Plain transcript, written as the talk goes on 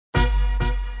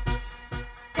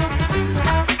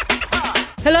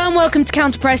Hello and welcome to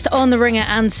Counterpressed on The Ringer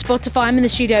and Spotify. I'm in the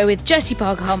studio with Jessie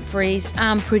Parker Humphreys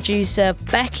and producer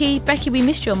Becky. Becky, we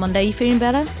missed you on Monday. You feeling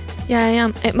better? Yeah, I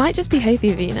am. It might just be hay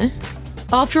fever, you know?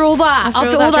 After all that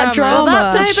drama. Well,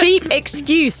 that's a cheap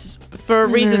excuse for a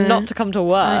reason not to come to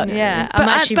work. Yeah, But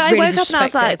I woke up and I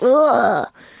was like, disrespected. ugh.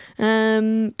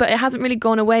 But it hasn't really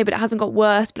gone away, but it hasn't got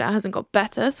worse, but it hasn't got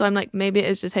better. So I'm like, maybe it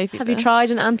is just hay fever. Have you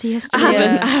tried an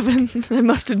antihistamine? I haven't. I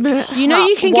must admit. You know,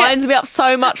 you can winds me up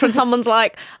so much when someone's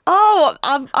like, "Oh,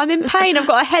 I'm in pain. I've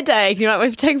got a headache." You're like,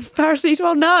 "We've taken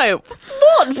paracetamol." No,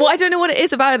 what? Well, I don't know what it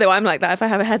is about it though. I'm like that. If I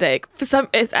have a headache, it's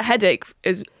a headache.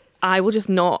 I will just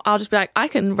not. I'll just be like, I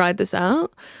can ride this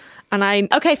out.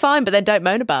 And Okay, fine, but then don't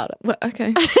moan about it. Well,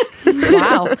 okay.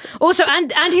 Wow. Also,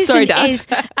 antihistamine Sorry, Dad.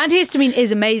 antihistamine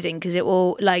is amazing because it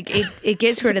will it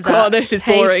gets rid of that. God, this is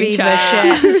hay boring, fever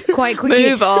chat. shit quite quickly.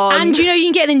 Move on. And you know you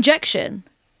can get an injection.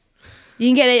 You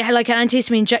can get it like an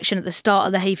antihistamine injection at the start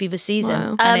of the hay fever season,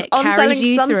 Wow. and it On carries Selling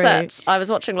you Sunsets, I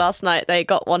was watching last night. They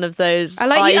got one of those. I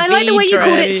like the way you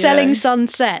called it drips. Selling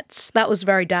Sunsets. That was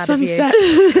very dad of you.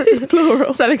 Sunset.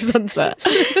 Plural. Selling Sunsets.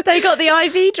 They got the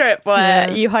IV drip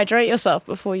where you hydrate yourself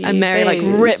before you. And Mary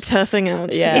booze. ripped her thing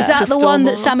out. Yeah. Is that to the one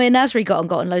that storm Samir Nasri got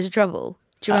in loads of trouble?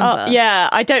 Do you remember? Yeah,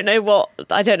 I don't know what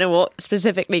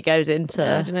specifically goes into.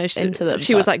 I don't know. into them.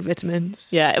 She was but- like vitamins.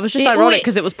 Yeah, it was just It- ironic wait.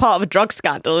 because it was part of a drug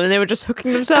scandal and they were just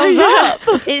hooking themselves Yeah.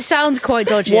 up. It sounds quite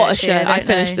dodgy. What a actually, show! I don't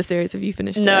finished know. the series. Have you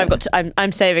finished it? No, I've got to.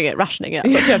 I'm saving it, rationing it.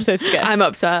 I've got 2 episodes to go. I'm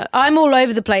upset. I'm all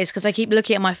over the place because I keep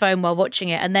looking at my phone while watching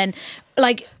it, and then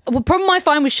like the problem I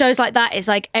find with shows like that is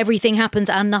like everything happens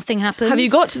and nothing happens. Have you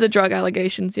got to the drug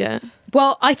allegations yet?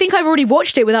 Well, I think I've already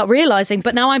watched it without realizing,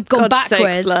 but now I've gone God's sake,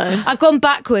 backwards. Flo. I've gone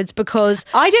backwards because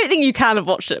I don't think you can have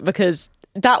watched it because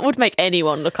that would make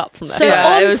anyone look up from there. so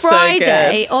Yeah, it on was so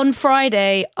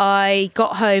Friday, good. I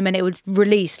got home and it was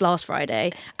released last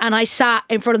Friday, and I sat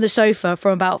in front of the sofa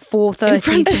from about 4:30 In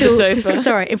front of till the sofa?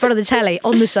 sorry, in front of the telly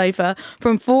on the sofa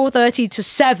from 4:30 to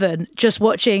 7, just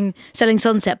watching Selling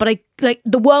Sunset. But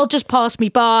the world just passed me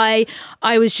by.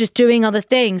 I was just doing other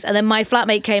things, and then my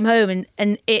flatmate came home,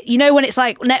 and it, you know when it's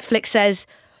like Netflix says,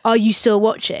 "Are you still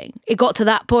watching?" It got to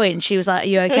that point. She was like, "Are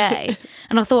you okay?"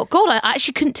 And I thought, God, I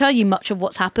actually couldn't tell you much of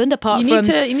what's happened apart You from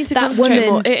need to that concentrate woman.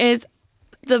 more. It is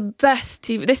the best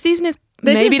TV. This season is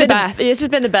This has maybe the been best. This has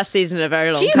been the best season in a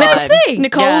very long Do you time. guys think?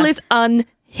 Nicole Yeah. is unhinged.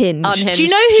 Unhinged. Do you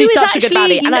know who She's is such a good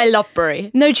actually- baddie, and I love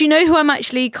Brie. No, do you know who I'm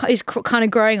actually kind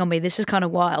of growing on me? This is kind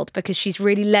of wild because she's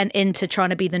really lent into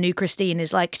trying to be the new Christine.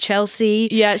 Is like Chelsea,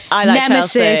 Yeah, I like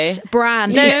Nemesis Chelsea.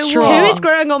 brand. No, is strong. who is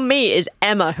growing on me is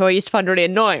Emma, who I used to find really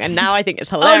annoying, and now I think it's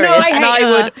hilarious. I and hate I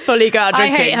her. would fully go out I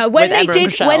drinking. hate her. with Emma and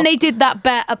Michelle. When they did that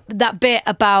bit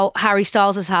about Harry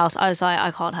Styles' house, I was like,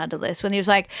 I can't handle this. When he was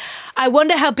like, I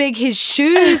wonder how big his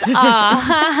shoes are.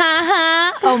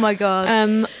 Oh my god.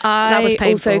 I was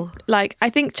painful. also I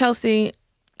think Chelsea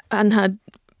and her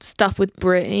stuff with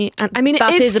Brie, and I mean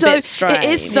That is a bit strange.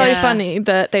 It is so Yeah. funny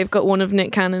that they've got one of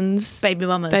Nick Cannon's baby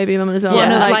mamas. on. One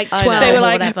Yeah, of like I 12 know. They were or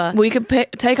like, whatever. we could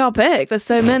take our pick. There's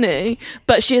so many,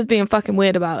 but she is being fucking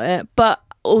weird about it. But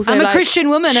also, I'm a like, Christian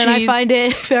woman and I she's- find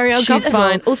it very She's uncomfortable.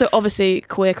 fine. Also, obviously,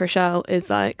 queer Chriselle is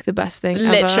like the best thing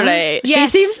ever. Literally,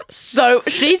 Yes. she seems so.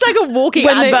 She's like a walking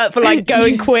When they- advert for like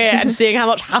going queer and seeing how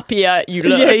much happier you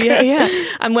look. Yeah.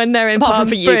 And when they're in Apart Palm from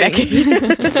for you,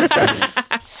 Springs, Becky.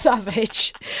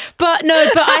 Savage. But no,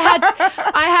 but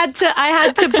I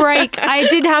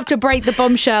did have to break the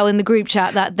bombshell in the group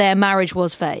chat that their marriage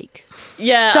was fake.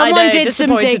 Yeah, Someone I know, did some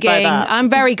disappointed by digging. that. I'm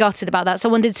very gutted about that.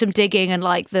 Someone did some digging and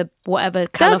like the whatever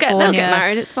they'll California get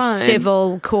married. It's fine.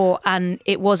 civil court, and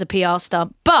it was a PR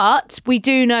stunt. But we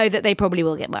do know that they probably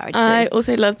will get married soon. I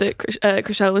also love that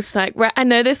Chriselle was just like, right, I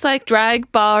know this like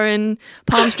drag bar in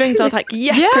Palm Springs. I was like,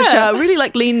 yes, Yeah. Chriselle, really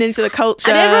like leaning into the culture.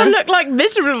 And everyone looked like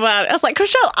miserable about it. I was like,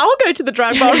 Chriselle, I'll go to the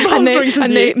drag bar in Palm and Springs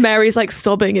with you. Mary's like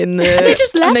sobbing in the. they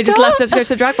just and they left just her? left her to go to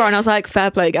the drag bar, and I was like, fair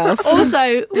play, girls.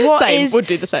 Also, Would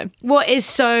do the same. what is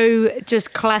so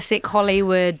just classic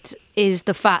Hollywood is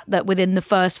the fact that within the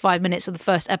first 5 minutes of the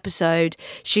first episode,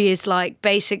 she is like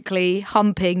basically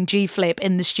humping G-Flip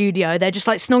in the studio. They're just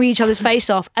like snogging each other's face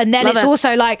off. And then Love it's it.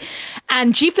 also like,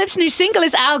 and G-Flip's new single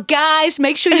is out, guys.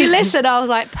 Make sure you listen. I was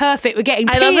like, perfect. We're getting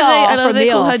PR I love from they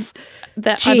the call off.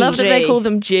 her. I love that they G. call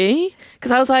them G.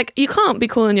 Because I was like, you can't be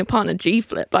calling your partner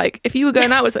G-Flip. Like, if you were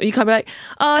going out with someone, you can't be like,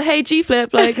 oh, hey,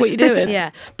 G-Flip, like, what you doing? Yeah.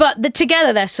 But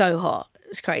together they're so hot.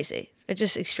 It's crazy. They're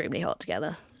just extremely hot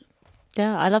together.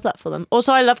 Yeah, I love that for them.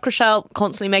 Also, I love Chriselle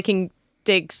constantly making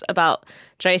digs about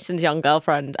Jason's young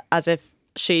girlfriend as if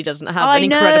she doesn't have an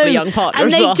incredibly young partner.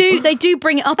 And as well. they do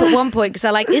bring it up at one point because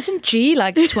they're like, isn't G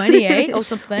like 28 or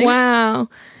something? Wow.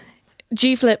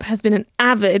 G Flip has been an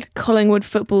avid Collingwood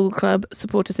Football Club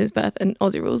supporter since birth and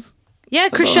Aussie Rules. Yeah,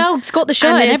 Chriselle's got the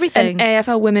shirt and is everything. An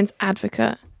AFL women's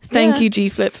advocate. Thank you, G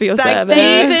Flip, for your service.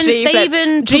 They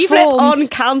even G-Flip performed on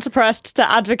counterpressed to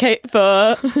advocate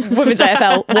for women's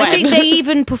AFL. I think they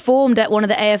even performed at one of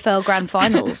the AFL grand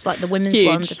finals, like the women's Huge.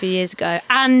 ones a few years ago.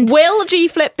 And will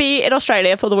G-Flip be in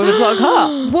Australia for the Women's World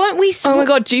Cup? weren't we? Oh my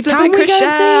God, G Flip Can and we go see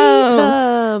Chriselle.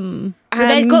 them?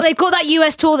 They've got that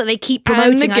US tour that they keep And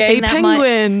promoting. the I gay think that might.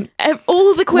 penguin.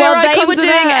 All the queer Well, they icons were are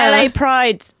doing there. LA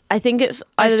Pride. I think it's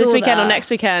either this saw weekend or that. next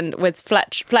weekend with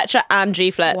Fletcher and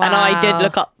G-Flip. And Wow. I did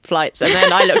look up flights and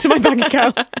then I looked at my bank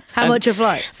account. How much are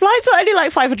flights? Flights were only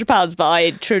like £500, but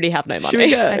I truly have no Should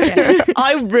we money. go? Okay.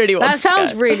 I really want That to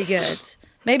sounds go. really good.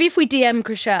 Maybe if we DM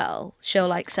Chriselle, she'll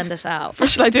like send us out. Or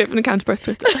should I do it from the Counterpress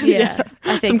Twitter? Yeah,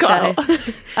 I think so.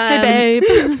 Hey,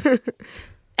 babe.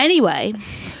 Anyway,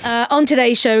 on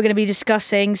today's show, we're going to be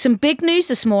discussing some big news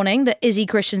this morning that Izzy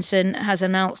Christensen has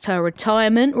announced her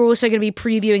retirement. We're also going to be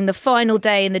previewing the final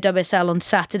day in the WSL on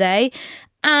Saturday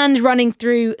and running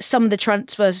through some of the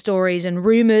transfer stories and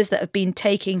rumours that have been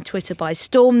taking Twitter by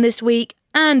storm this week,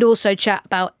 and also chat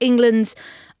about England's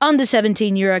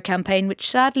under-17 Euro campaign, which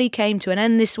sadly came to an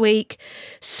end this week.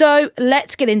 So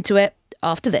let's get into it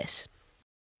after this.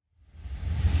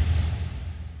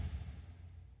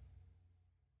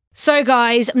 So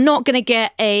guys, I'm not going to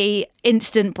get a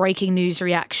instant breaking news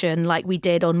reaction like we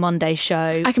did on Monday's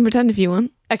show. I can pretend if you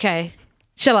want. Okay.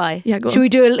 Shall I? Yeah, go on.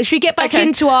 Should we get back Okay.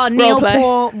 into our Role play.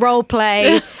 Neilport role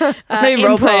play? Maybe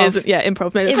role play improv. isn't. Yeah,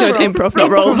 improv. Maybe let's go with improv, not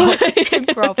role play.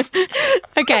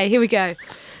 Improv. Okay, here we go.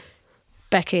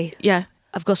 Becky, Yeah.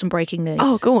 I've got some breaking news.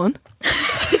 Oh, go on.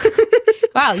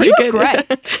 wow, pretty you were good.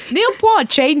 great. Neil Poir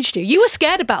changed you. You were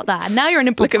scared about that, and now you're an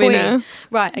improv Look at me queen. now.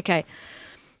 Right, okay.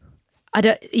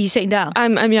 Are you sitting down?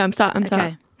 I'm sat. I'm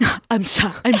sat. Okay.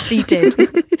 I'm seated.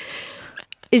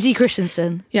 Izzy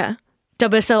Christensen, Yeah.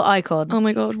 WSL icon. Oh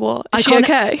my God, what? Is she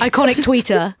okay? Iconic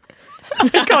tweeter.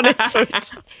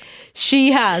 Iconic.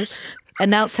 She has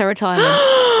announced her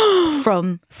retirement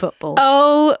from football.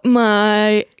 Oh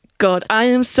my God, I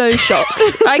am so shocked.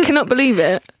 I cannot believe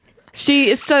it.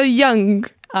 She is so young.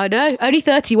 I know, only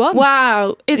 31.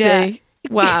 Wow, Izzy. Yeah.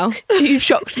 Wow, you've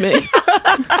shocked me.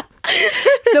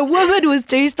 The woman was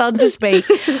too stunned to speak.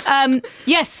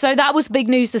 Yes, so that was big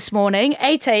news this morning.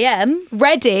 8 a.m,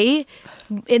 ready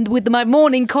with my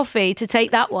morning coffee to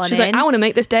take that one She's in. like, I want to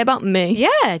make this day about me.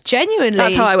 Yeah, genuinely.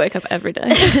 That's how I wake up every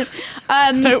day.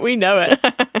 Don't we know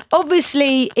it?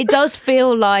 Obviously, it does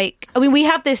feel like, I mean, we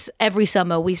have this every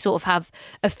summer. We sort of have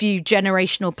a few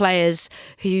generational players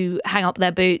who hang up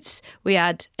their boots. We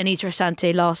had Anita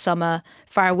Asante last summer,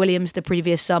 Farrah Williams the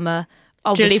previous summer.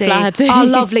 Obviously, Gilly Flaherty. our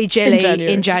lovely Gilly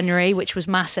In January. which was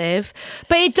massive.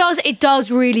 But it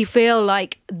does really feel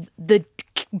like the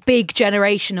big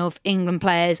generation of England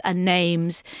players and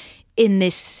names in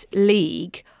this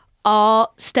league are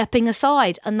stepping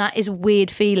aside, and that is a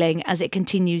weird feeling as it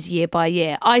continues year by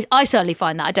year. I certainly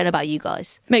find that. I don't know about you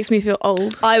guys. Makes me feel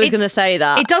old. I was going to say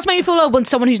that. It does make me feel old when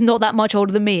someone who's not that much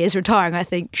older than me is retiring. I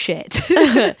think, shit.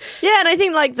 Yeah, and I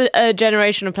think like the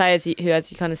generation of players who,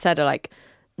 as you kind of said, are like,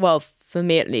 well, for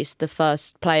me at least, the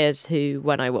first players who,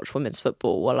 when I watched women's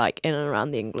football, were like in and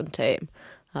around the England team.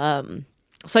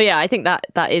 So yeah, I think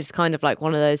that is kind of like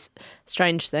one of those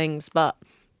strange things. But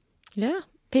yeah,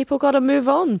 people got to move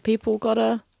on. People got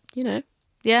to,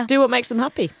 Yeah. do what makes them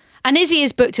happy. And Izzy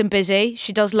is booked and busy.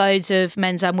 She does loads of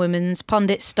men's and women's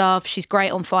pundit stuff. She's great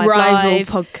on Five Rival Live.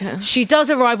 podcast. She does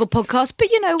a rival podcast, but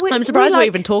I'm surprised we're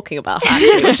even talking about that.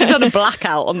 Actually. We should have done a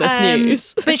blackout on this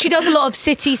news. But she does a lot of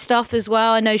City stuff as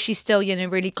well. I know she's still,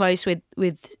 really close with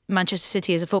Manchester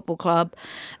City as a football club.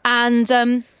 And,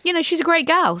 she's a great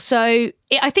gal. So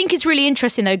I think it's really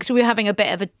interesting, though, because we were having a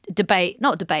bit of a debate,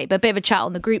 not debate, but a bit of a chat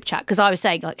on the group chat, because I was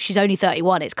saying, like, she's only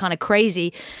 31. It's kind of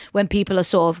crazy when people are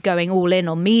sort of going all in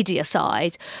on media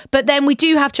side. But then we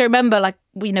do have to remember, like,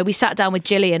 we sat down with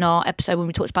Gilly in our episode when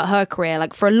we talked about her career.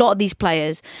 Like, for a lot of these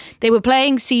players, they were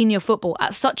playing senior football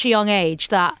at such a young age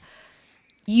that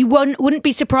you wouldn't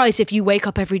be surprised if you wake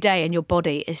up every day and your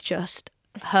body is just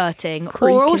hurting.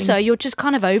 Creaking. Or also you're just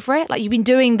kind of over it. Like, you've been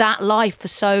doing that life for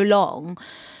so long.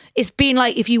 It's been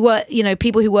like if you were,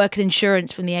 people who work in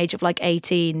insurance from the age of like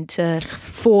 18 to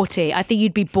 40, I think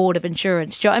you'd be bored of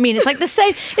insurance. Do you know what I mean? It's like the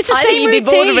same. It's the I same think you'd routine.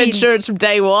 be bored of insurance from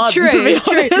day one. True, to be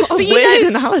true. honest. But Weird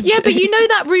analogy. Yeah, but you know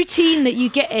that routine that you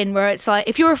get in where it's like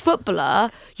if you're a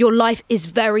footballer, your life is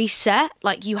very set.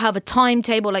 Like you have a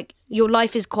timetable. Like your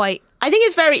life is quite. I think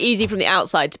it's very easy from the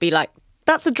outside to be like,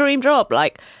 that's a dream job.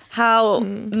 Like, how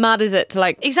mad is it to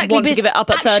like Exactly, want but to give it up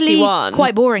at it's actually 31?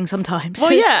 quite boring sometimes.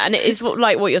 Well, yeah, and it is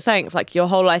like what you're saying. It's like your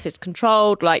whole life is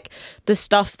controlled. Like the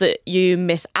stuff that you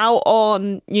miss out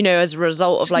on, you know, as a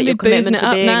result of like your commitment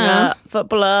to being a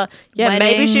footballer. Yeah,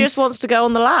 maybe she just wants to go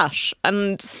on the lash,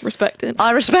 and Respect it.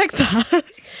 I respect that.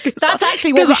 That's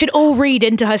actually what we should all read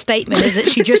into her statement, is that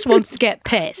she just wants to get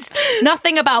pissed.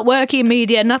 Nothing about working in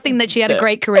media, nothing that she had a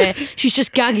great career. She's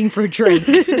just gagging for a drink.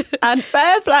 And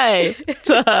fair play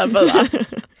to her for that.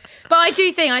 But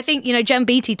I think, you know, Jen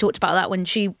Beattie talked about that when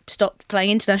she stopped playing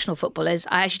international football, is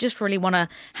I actually just really want to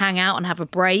hang out and have a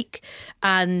break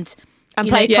and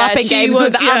play clapping games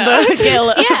with Amber Gill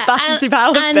at Battersea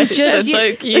Power Station. Just,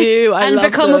 so cute. I and love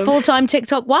become them. a full-time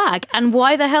TikTok wag. And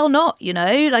why the hell not, you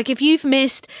know? Like, if you've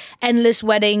missed endless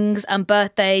weddings and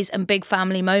birthdays and big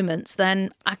family moments,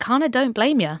 then I kind of don't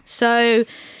blame you. So,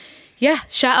 yeah,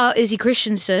 shout out Izzy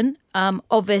Christensen.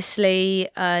 Obviously,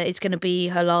 it's going to be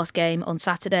her last game on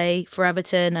Saturday for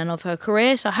Everton and of her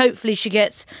career. So hopefully she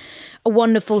gets a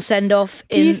wonderful send-off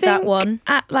in that one.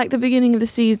 At like the beginning of the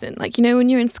season, like, you know, when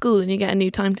you're in school and you get a new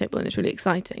timetable and it's really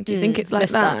exciting, do you think it's like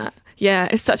that? Yeah,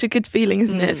 it's such a good feeling,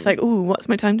 isn't it? It's like, ooh, what's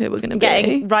my timetable going to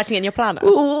be? Writing in your planner.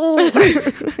 Ooh,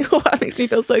 that makes me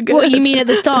feel so good. What, you mean at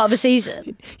the start of a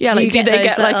season? Yeah, like do they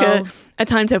get like little... a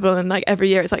timetable, and like every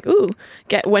year it's like, ooh,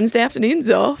 get Wednesday afternoons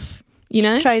off. You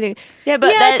know, training. Yeah,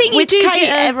 but I think you do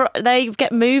they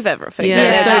get move everything.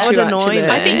 Yeah, so that would annoy me.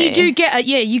 I think you do get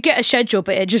you get a schedule,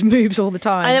 but it just moves all the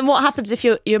time. And then what happens if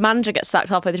your manager gets sacked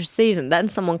halfway through the season? Then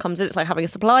someone comes in. It's like having a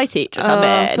supply teacher come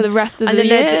in for the rest of the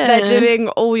year. And then they're doing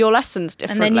all your lessons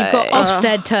differently. And then you've got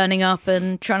Ofsted turning up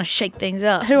and trying to shake things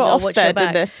up. Who are Ofsted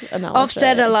in this analogy?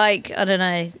 Ofsted are like, I don't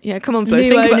know. Yeah, come on, Flo.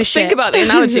 Think about the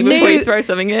analogy before you throw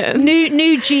something in.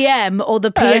 New GM or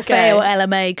the PFA or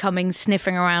LMA coming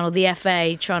sniffing around, or the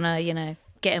FA trying to, you know,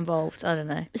 get involved. I don't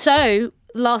know. So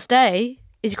last day,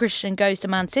 Izzy Christian goes to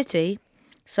Man City.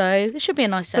 So this should be a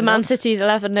nice send-off. The Man City's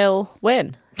 11-0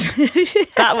 win.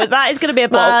 that is going to be a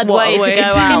bad way to go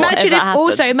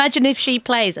out. Imagine if she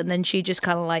plays and then she just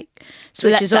kind of like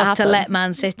switches off to let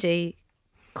Man City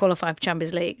qualify for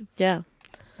Champions League. Yeah.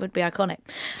 Would be iconic.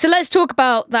 So let's talk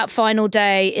about that final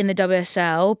day in the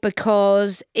WSL,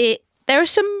 because there are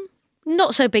some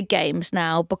not so big games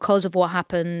now because of what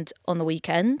happened on the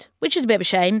weekend, which is a bit of a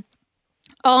shame.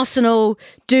 Arsenal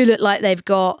do look like they've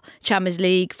got Champions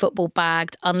League football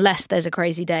bagged, unless there's a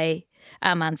crazy day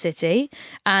at Man City,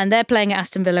 and they're playing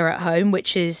Aston Villa at home,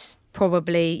 which is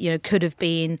probably, you know, could have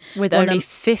been with only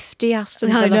 50 Aston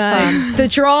Villa fans. The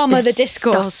drama, the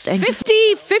discourse.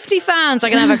 50 fans are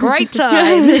going to have a great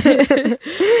time.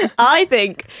 I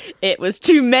think it was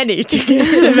too many to get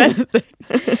some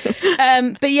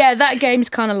anything. But yeah, that game's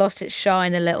kind of lost its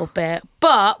shine a little bit.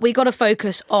 But we got to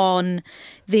focus on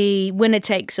the winner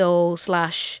takes all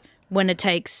 / winner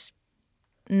takes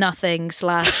nothing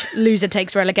 / loser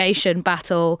takes relegation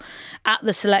battle at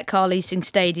the Select Car Leasing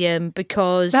Stadium,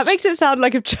 because that makes it sound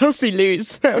like if Chelsea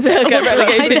lose they'll get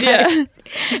relegated. Yeah,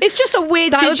 it's just a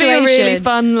weird situation. That would be a really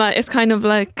fun, like, it's kind of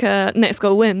like next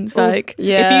goal wins. Like, if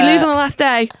you lose on the last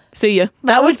day, see ya.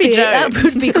 That would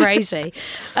be crazy.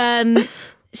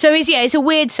 So it's a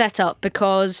weird setup,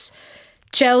 because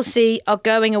Chelsea are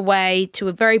going away to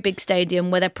a very big stadium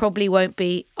where there probably won't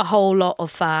be a whole lot of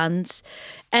fans.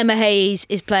 Emma Hayes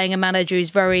is playing a manager who's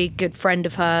a very good friend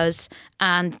of hers,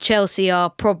 and Chelsea are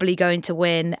probably going to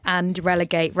win and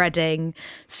relegate Reading.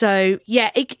 So,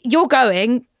 yeah, you're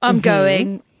going, I'm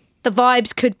going. The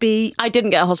vibes could be... I didn't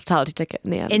get a hospitality ticket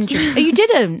in the end. Oh, you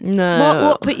didn't? No.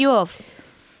 What put you off?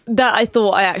 That I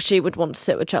thought I actually would want to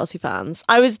sit with Chelsea fans.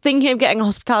 I was thinking of getting a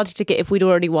hospitality ticket if we'd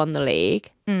already won the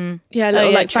league.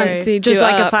 Yeah, fancy, just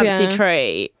like a fancy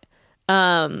treat.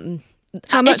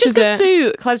 How much it's just is because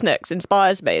Sue Klesniks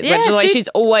inspires me. Yeah, she's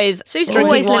always drinking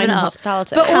always wine living and it up.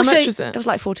 hospitality. But how also, much was it? It was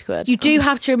like 40 quid. You do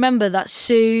have to remember that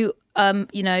Sue,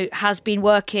 has been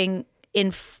working in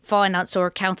finance or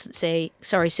accountancy.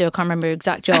 Sorry, Sue, I can't remember her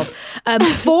exact job.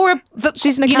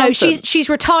 She's an accountant. She's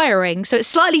retiring, so it's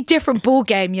slightly different ball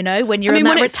game. You know, when you're in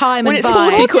that retirement when it's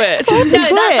vibe. 40 quid.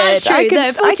 No, that's true.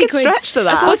 I can stretch to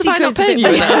that. What if I'm not paying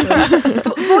you?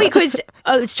 40 quid's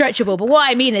stretchable, but what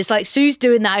I mean is, like, Sue's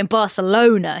doing that in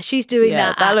Barcelona. She's doing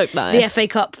that at looked nice. The FA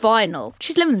Cup final.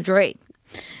 She's living the dream.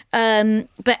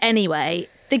 But anyway,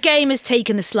 the game has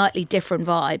taken a slightly different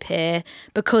vibe here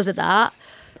because of that.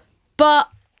 But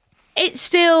it's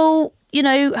still, you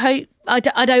know, I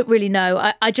don't really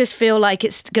know. I just feel like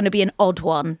it's going to be an odd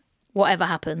one, whatever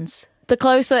happens. The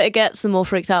closer it gets, the more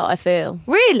freaked out I feel.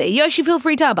 Really? You actually feel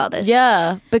freaked out about this?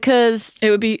 Yeah, because It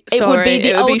would be the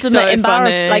ultimate so embarrassment.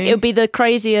 funny. Like, it would be the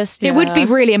craziest. It would be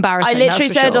really embarrassing. I literally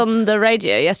that's for said sure. on the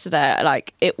radio yesterday,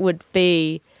 like, it would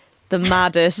be the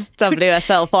maddest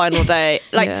WSL final day.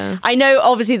 Like, Yeah. I know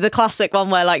obviously the classic one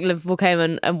where like Liverpool came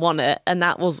and won it, and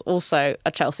that was also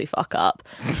a Chelsea fuck up.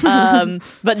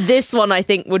 But this one I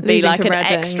think would be Losing like to an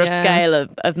Reading, extra yeah. scale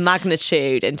of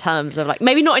magnitude in terms of like,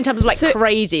 maybe not in terms of like So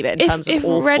crazy, but in terms of if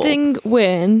awful. Reading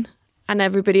win and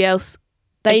everybody else,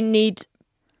 They need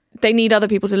other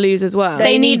people to lose as well.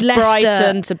 They need Leicester.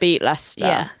 Brighton to beat Leicester.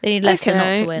 Yeah, they need Leicester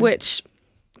not to win. which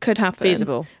could happen.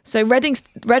 Feasible. So Reading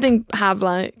have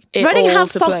like it Reading all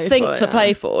have to something play for, to yeah.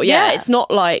 play for. Yeah, Yeah. it's not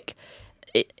like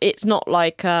it's not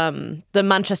like the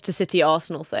Manchester City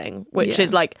Arsenal thing, which Yeah.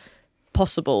 is like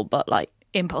possible but like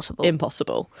Impossible.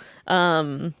 impossible.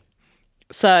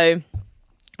 So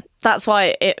that's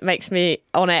why it makes me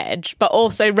on edge. But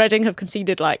also Reading have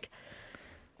conceded like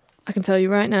I can tell you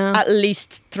right now. at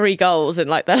least 3 goals in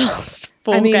like their last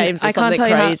 4 games or I can't something tell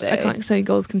you crazy. I can't tell you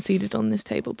goals conceded on this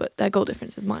table, but their goal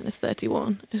difference is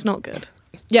 -31. It's not good.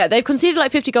 Yeah, they've conceded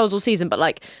like 50 goals all season, but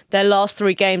like their last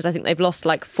 3 games, I think they've lost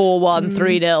like 4-1,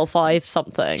 3-0, 5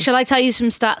 something. Shall I tell you some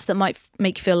stats that might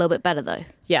make you feel a little bit better though?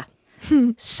 Yeah.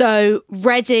 So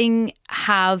Reading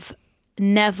have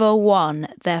never won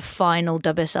their final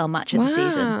WSL match of the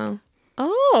season.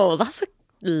 Oh, that's a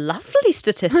lovely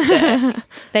statistic.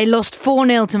 They lost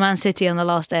 4-0 to Man City on the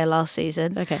last day of last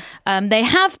season. Okay. They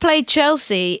have played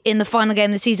Chelsea in the final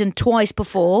game of the season twice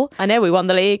before, I know we won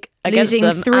the league against losing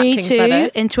them at Kings 3-2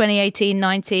 Meadow. in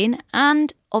 2018-19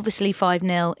 and obviously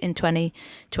 5-0 in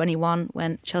 2021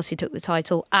 when Chelsea took the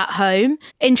title at home.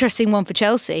 Interesting one for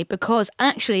Chelsea because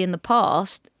actually in the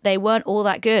past they weren't all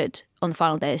that good on the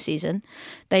final day of the season.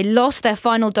 They lost their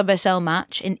final WSL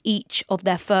match in each of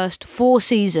their first 4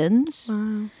 seasons.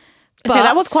 Wow. But, Okay,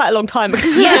 that was quite a long time ago.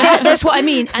 yeah, that's what I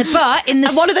mean. But in the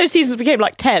And one of those seasons became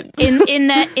like 10th.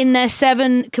 in their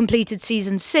 7 completed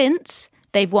seasons since,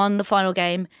 they've won the final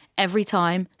game every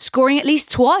time, scoring at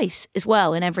least twice as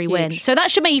well in every win. Huge. So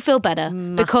that should make you feel better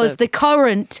because the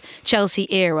current Chelsea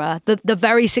era, the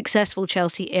very successful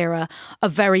Chelsea era, are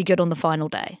very good on the final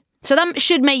day. So that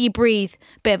should make you breathe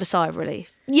a bit of a sigh of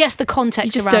relief. Yes, the context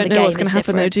You just around don't the know game what's going is to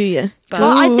happen though, different. do you?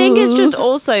 Well, I think it's just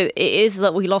also, it is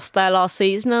that we lost there last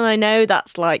season, and I know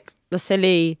that's like the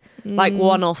silly, like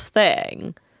one-off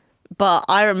thing. But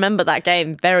I remember that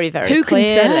game very, very Who can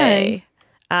clearly. say?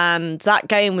 And that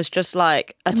game was just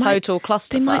like a total clusterfuck.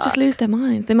 They might just lose their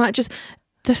minds. They might just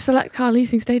the Select Car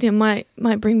Leasing Stadium might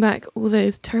bring back all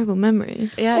those terrible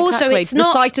memories. Yeah, Also, exactly. it's the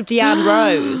not- sight of Deanne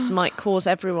Rose might cause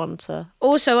everyone to.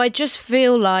 Also, I just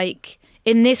feel like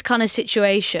in this kind of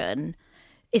situation,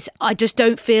 I just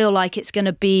don't feel like it's going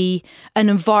to be an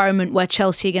environment where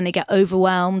Chelsea are going to get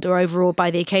overwhelmed or overawed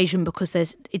by the occasion because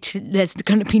there's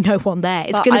going to be no one there.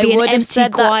 It's But going to be I an would have empty,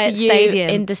 said that quiet to you stadium.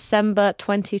 in December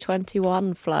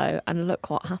 2021, Flo, and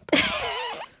look what happened.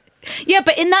 Yeah,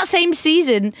 but in that same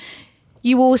season,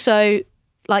 you also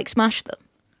like smashed them.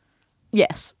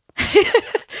 Yes.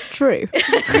 True.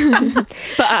 But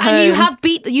at And you home,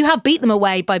 have beat them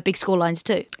away by big score lines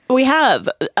too. We have.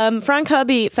 Frank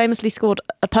Kirby famously scored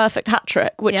a perfect hat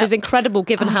trick, which Yep. is incredible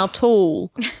given how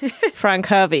tall Frank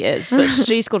Kirby is. But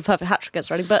she scored a perfect hat trick against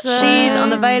Reading. But So- she's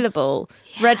unavailable.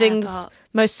 Reading's but-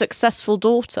 most successful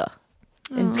daughter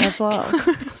as well.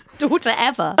 Daughter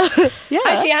ever. Yeah.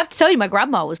 Actually, I have to tell you, my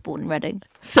grandma was born in Reading.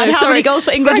 so And how many goals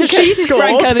for England has Frank- she scored?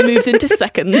 Frank Kirby moves into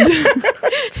second.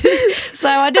 So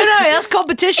I don't know. That's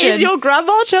competition. Is your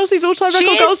grandma Chelsea's all-time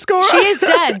record goal scorer? She is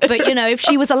dead, but you know, if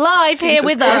she was alive here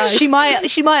with us, Christ. she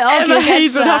might argue Emma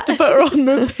Hayes against would have that. to put her on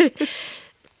the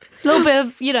A little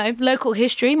bit of, local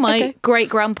history. My Okay.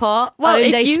 great-grandpa Well, owned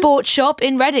if a you- sports shop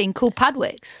in Reading called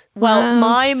Padwick's. Well, Wow.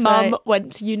 my So- mum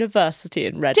went to university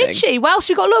in Reading. Did she? Well,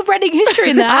 so we've got a lot of Reading history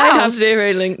in the I house. have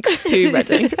zero links to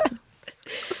Reading.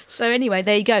 So anyway,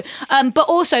 there you go. But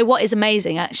also what is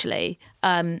amazing, actually,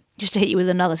 just to hit you with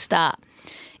another stat,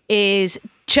 is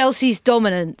Chelsea's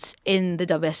dominance in the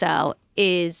WSL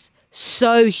is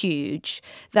so huge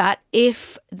that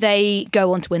if they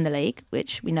go on to win the league,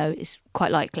 which we know is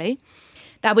quite likely,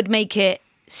 that would make it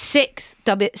six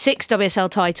WSL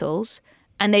titles,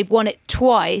 and they've won it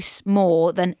twice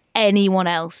more than anyone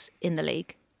else in the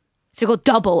league. So they've got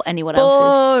double anyone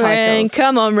else's Boring. titles.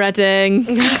 Come on, Reading.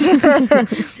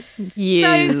 You.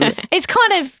 So it's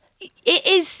kind of, it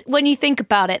is, when you think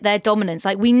about it, their dominance.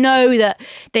 Like, we know that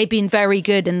they've been very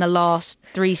good in the last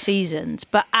 3 seasons,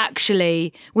 but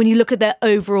actually, when you look at their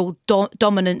overall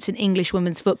dominance in English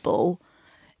women's football,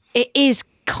 it is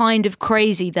kind of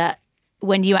crazy that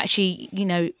when you actually,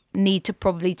 need to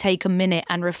probably take a minute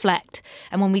and reflect.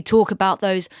 And when we talk about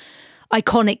those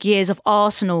iconic years of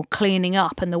Arsenal cleaning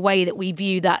up and the way that we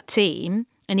view that team,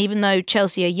 and even though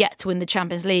Chelsea are yet to win the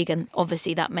Champions League, and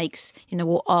obviously that makes,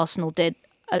 what Arsenal did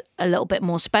a little bit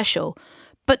more special,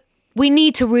 but we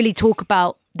need to really talk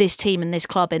about this team and this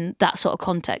club in that sort of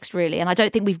context, really. And I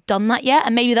don't think we've done that yet.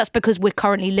 And maybe that's because we're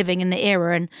currently living in the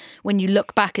era, and when you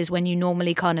look back is when you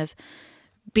normally kind of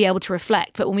be able to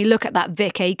reflect. But when we look at that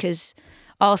Vic Akers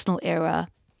Arsenal era,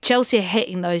 Chelsea are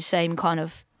hitting those same kind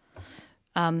of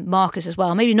markers as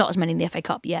well. Maybe not as many in the FA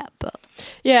Cup yet, but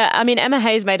yeah, I mean, Emma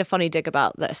Hayes made a funny dig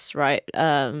about this, right,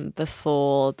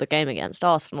 before the game against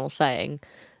Arsenal, saying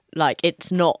like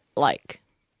it's not like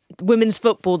women's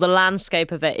football, the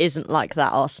landscape of it isn't like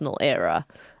that Arsenal era.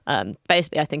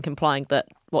 Basically, I think implying that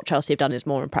what Chelsea have done is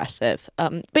more impressive.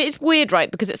 But it's weird,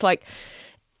 right, because it's like,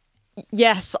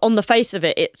 yes, on the face of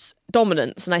it, it's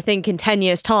dominance, and I think in 10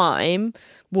 years' time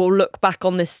we'll look back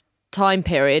on this time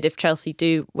period, if Chelsea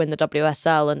do win the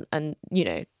WSL, and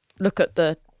look at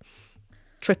the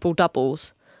triple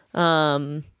doubles,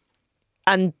 and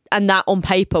that on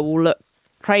paper will look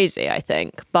crazy, I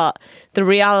think. But the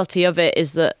reality of it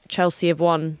is that Chelsea have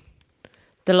won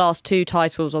the last 2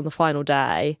 titles on the final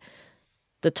day.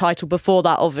 The title before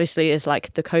that obviously is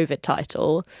like the COVID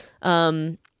title,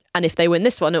 and if they win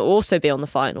this one, it will also be on the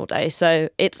final day. So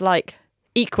it's like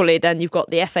equally then you've got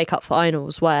the FA Cup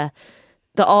finals, where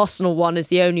the Arsenal one is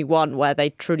the only one where they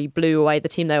truly blew away the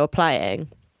team they were playing.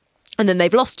 And then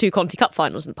they've lost 2 Conti Cup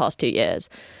finals in the past 2 years.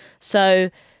 So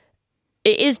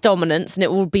it is dominance, and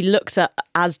it will be looked at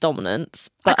as dominance.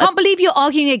 But I can't believe you're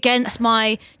arguing against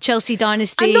my Chelsea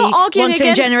dynasty. I'm not arguing once in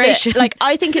a against generation. it. Like,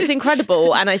 I think it's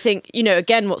incredible. And I think,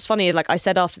 again, what's funny is, like I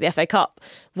said after the FA Cup,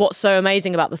 what's so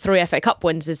amazing about the 3 FA Cup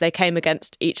wins is they came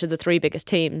against each of the 3 biggest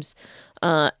teams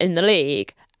in the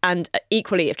league. And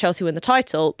equally, if Chelsea win the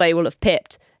title, they will have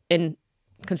pipped in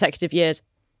consecutive years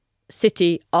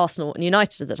City, Arsenal and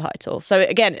United to the title. So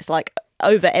again, it's like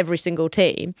over every single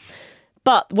team.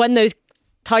 But when those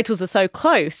titles are so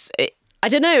close, I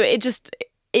don't know,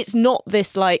 it's not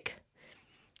this like...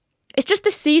 It's just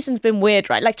this season's been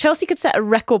weird, right? Like Chelsea could set a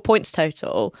record points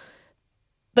total,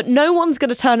 but no one's going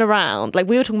to turn around. Like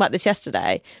we were talking about this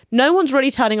yesterday. No one's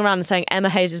really turning around and saying Emma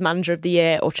Hayes is manager of the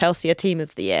year or Chelsea are team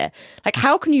of the year. Like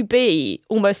how can you be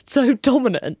almost so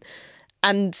dominant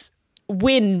and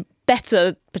win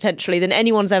better potentially than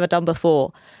anyone's ever done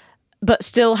before, but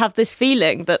still have this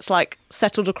feeling that's like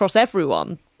settled across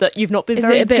everyone that you've not been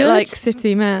very good? Is it a bit like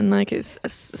City, man? Like it's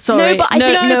sorry, no, but I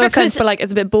think, no offense, but like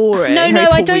it's a bit boring. No,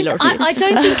 I don't. I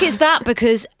don't think it's that,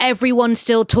 because everyone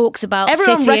still talks about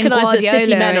everyone City and recognises Guardiola that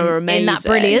City men are amazing. in that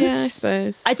brilliance. Yeah, I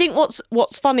suppose. I think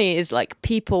what's funny is like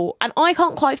people, and I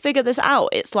can't quite figure this out.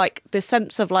 It's like this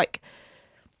sense of like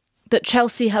that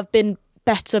Chelsea have been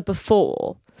better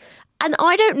before, and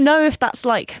I don't know if that's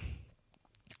like.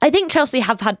 I think Chelsea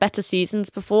have had better seasons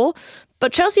before,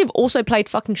 but Chelsea have also played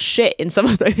fucking shit in some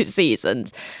of those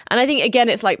seasons. And I think, again,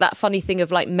 it's like that funny thing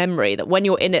of like memory, that when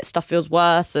you're in it, stuff feels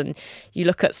worse and you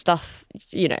look at stuff,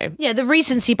 Yeah, the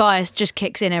recency bias just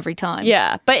kicks in every time.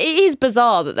 Yeah, but it is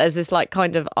bizarre that there's this like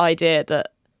kind of idea that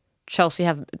Chelsea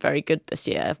haven't been very good this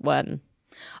year when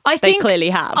they clearly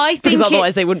have. Because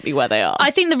otherwise they wouldn't be where they are. I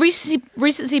think the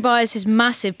recency bias is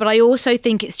massive, but I also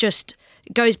think it's just...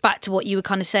 goes back to what you were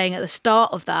kind of saying at the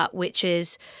start of that, which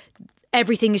is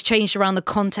everything has changed around the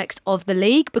context of the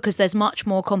league because there's much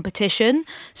more competition.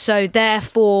 So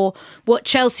therefore, what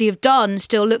Chelsea have done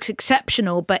still looks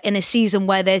exceptional, but in a season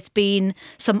where there's been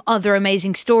some other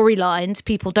amazing storylines,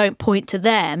 people don't point to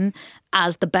them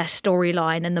as the best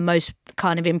storyline and the most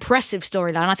kind of impressive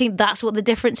storyline. I think that's what the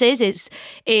difference is.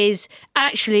 Is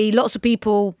actually lots of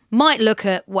people might look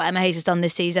at what Emma Hayes has done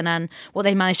this season and what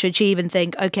they managed to achieve and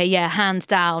think, okay, yeah, hands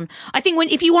down. I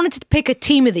think if you wanted to pick a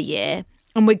team of the year,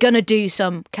 and we're going to do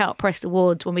some Count Pressed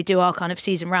Awards when we do our kind of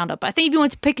season roundup, but I think if you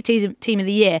wanted to pick a team of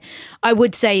the year, I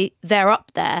would say they're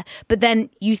up there. But then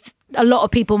a lot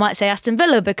of people might say Aston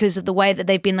Villa because of the way that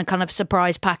they've been the kind of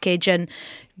surprise package and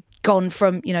gone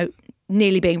from,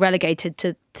 nearly being relegated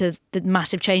to the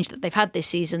massive change that they've had this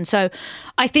season. So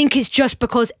I think it's just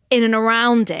because in and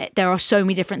around it, there are so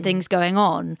many different things going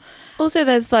on. Also,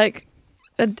 there's like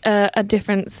a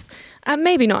difference, and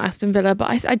maybe not Aston Villa,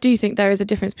 but I do think there is a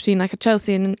difference between like a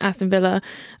Chelsea and an Aston Villa,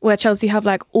 where Chelsea have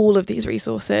like all of these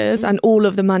resources and all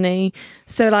of the money.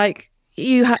 So like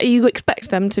you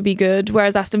expect them to be good,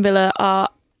 whereas Aston Villa are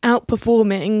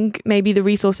outperforming maybe the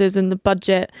resources and the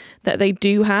budget that they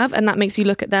do have, and that makes you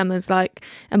look at them as like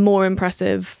a more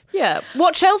impressive. Yeah,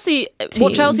 what Chelsea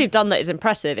have done that is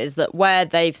impressive is that where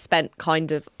they've spent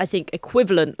kind of, I think,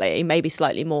 equivalently, maybe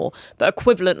slightly more, but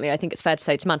equivalently, I think it's fair to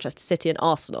say to Manchester City and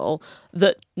Arsenal,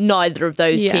 that neither of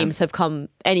those teams have come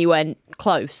anywhere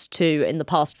close to, in the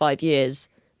past 5 years,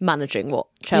 managing what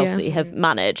Chelsea have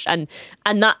managed. And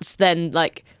that's then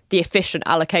like the efficient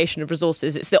allocation of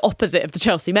resources. It's the opposite of the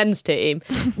Chelsea men's team,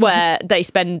 where they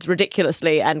spend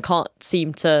ridiculously and can't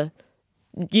seem to,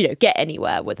 get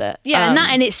anywhere with it. Yeah, and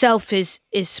that in itself is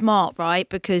smart, right?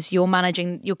 Because you're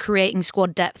creating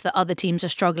squad depth that other teams are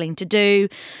struggling to do.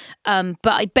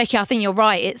 But Becky, I think you're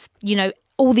right. It's,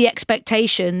 all the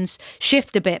expectations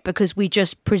shift a bit because we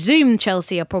just presume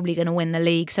Chelsea are probably going to win the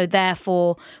league. So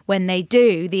therefore, when they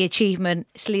do, the achievement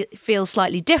feels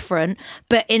slightly different.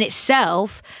 But in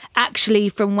itself, actually,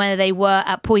 from where they were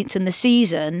at points in the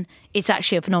season, it's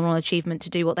actually a phenomenal achievement to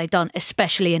do what they've done,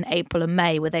 especially in April and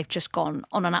May, where they've just gone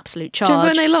on an absolute charge. Do you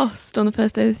remember when they lost on the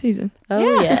first day of the season?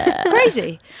 Oh, yeah.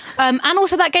 Crazy. And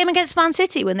also that game against Man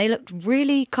City when they looked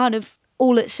really kind of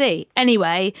all at sea.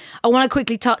 Anyway, I want to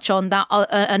quickly touch on that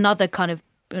another kind of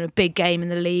big game in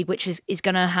the league, which is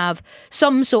going to have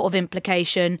some sort of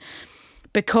implication,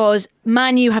 because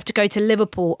Man U have to go to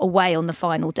Liverpool away on the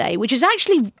final day, which is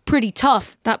actually pretty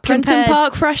tough. That Printon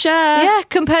Park fresh air. Yeah,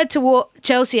 compared to what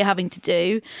Chelsea are having to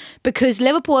do, because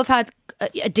Liverpool have had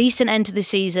a decent end to the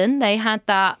season. They had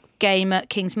that game at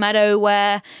Kings Meadow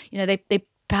where, they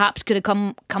perhaps could have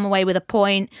come away with a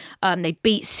point. They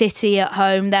beat City at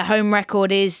home. Their home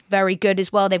record is very good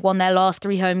as well. They've won their last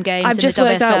 3 home games. I've just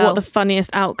worked out what the funniest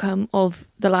outcome of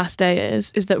the last day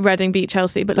is that Reading beat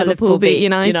Chelsea, but Liverpool beat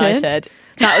United.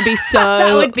 That would be so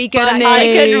that would be good. Funny. I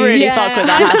could really fuck with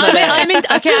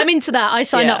that. I'm into that. I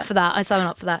sign up for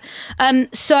that.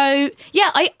 So yeah,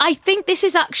 I think this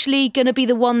is actually going to be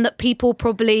the one that people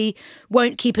probably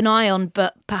won't keep an eye on,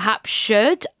 but perhaps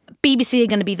should. BBC are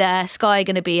going to be there, Sky are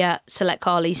going to be at Select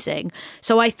Car Leasing.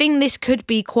 So I think this could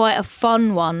be quite a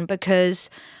fun one, because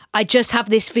I just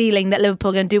have this feeling that Liverpool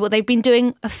are going to do what they've been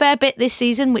doing a fair bit this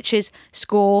season, which is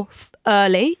score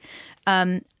early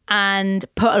and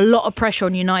put a lot of pressure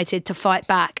on United to fight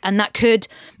back. And that could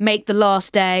make the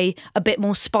last day a bit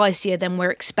more spicier than we're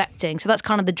expecting. So that's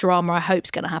kind of the drama I hope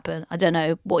is going to happen. I don't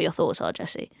know what your thoughts are,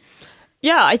 Jessie.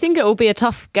 Yeah, I think it will be a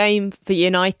tough game for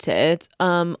United.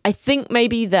 I think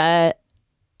maybe they're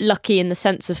lucky in the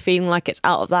sense of feeling like it's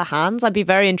out of their hands. I'd be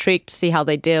very intrigued to see how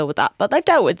they deal with that. But they've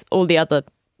dealt with all the other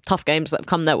tough games that have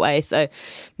come their way, so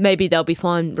maybe they'll be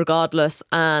fine regardless.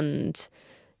 And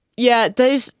yeah,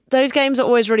 those games are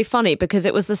always really funny, because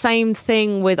it was the same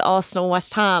thing with Arsenal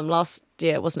West Ham last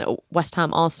year, wasn't it? West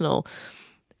Ham Arsenal,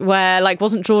 where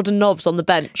wasn't Jordan Nobbs on the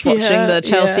bench watching the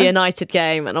Chelsea United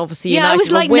game, and obviously United I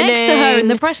was were winning. next to her in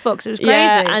the press box. It was crazy.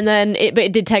 Yeah, and then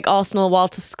it did take Arsenal a while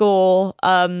to score,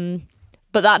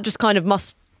 but that just kind of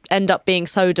must end up being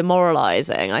so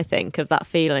demoralising. I think of that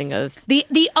feeling of the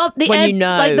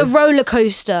roller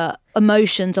coaster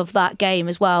emotions of that game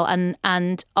as well,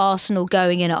 and Arsenal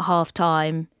going in at half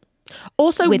time.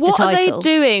 Also, with what the are they title.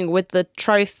 doing with the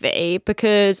trophy?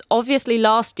 Because obviously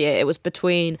last year it was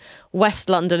between West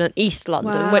London and East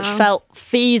London, which felt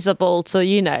feasible to,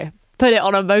 put it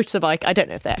on a motorbike. I don't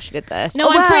know if they actually did this. No,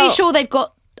 I'm pretty sure they've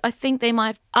got. I think they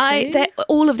might have 2.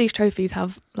 All of these trophies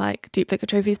have duplicate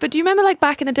trophies. But do you remember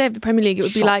back in the day of the Premier League, it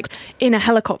would be in a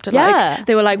helicopter. Yeah.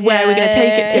 They were where are we going to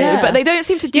take it to? Yeah. But they don't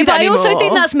seem to do that but anymore. I also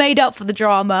think that's made up for the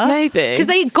drama. Maybe. Because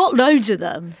they got loads of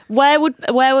them. Where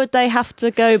would they have to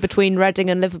go between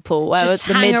Reading and Liverpool? Where Just was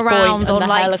the hang midpoint around and on the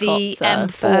the helicopter?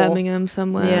 M4. Birmingham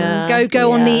somewhere. Yeah.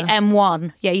 Go on the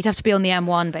M1. Yeah, you'd have to be on the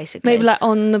M1 basically.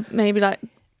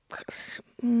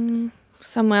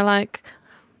 Somewhere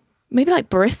maybe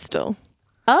Bristol.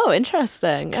 Oh,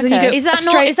 interesting. Then you go Is that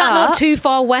straight not up, too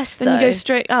far west though? Then you go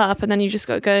straight up, and then you just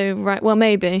got to go right. Well,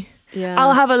 maybe. Yeah.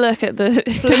 I'll have a look at the.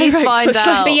 Please direct find switch.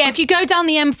 out. But yeah, if you go down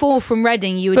the M4 from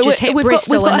Reading, you would But just hit we've got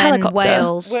Bristol a and then helicopter.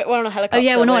 Wales. We're on a helicopter. Oh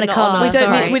yeah, we're not in a car. We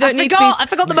don't need to be. I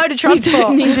forgot the mode of We transport.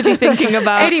 don't need to be thinking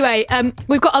about. Anyway,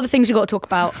 we've got other things we've got to talk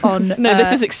about on. No,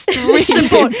 this is extremely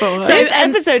important. So this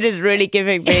episode is really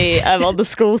giving me on the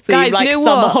school theme, Guys, you know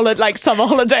summer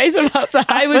holidays about to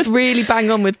happen. I was really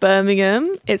bang on with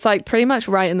Birmingham. It's pretty much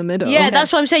right in the middle. Yeah,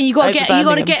 that's what I'm saying. You got to Over get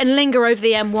Birmingham. and linger over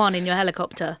the M1 in your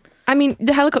helicopter. I mean,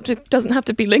 the helicopter doesn't have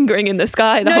to be lingering in the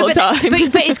sky the whole time.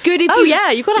 But it's good if Oh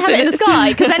yeah, you've got to have it in the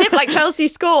sky, because then if like Chelsea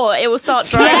score, it will start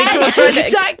driving towards Reading.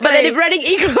 Exactly. But then if Reading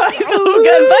equalise, we'll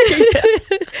go back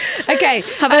again. Okay.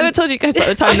 Have I ever told you guys about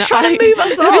the time that trying to move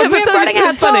us on. Have I ever We're told running you, out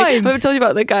it's of funny. time. Have I ever told you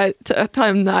about the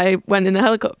time that I went in a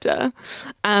helicopter?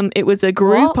 It was a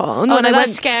Groupon. Oh, when no, I that's went,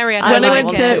 scary. When I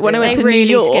went to New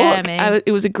York, me.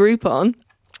 it was a Groupon.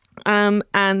 But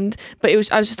I was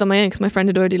just on my own because my friend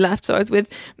had already left, so I was with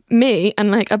me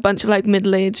and like a bunch of like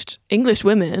middle-aged English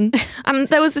women, and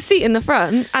there was a seat in the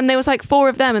front, and there was like 4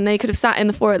 of them, and they could have sat in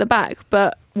the 4 at the back,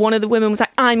 but one of the women was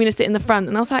like, I'm going to sit in the front,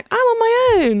 and I was like, I'm on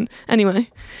my own. Anyway,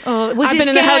 Oh, was I've it been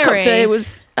scary? in a helicopter. It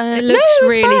was. It no, looks it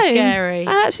was really fine. scary.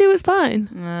 Actually, it was fine.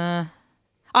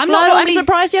 I'm No, not I'm normally...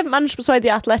 surprised you haven't managed to persuade the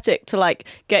Athletic to like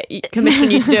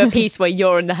commission you to do a piece where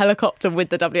you're in the helicopter with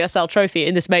the WSL trophy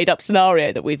in this made-up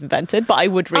scenario that we've invented. But I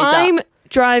would read I'm that.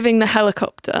 driving the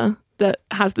helicopter that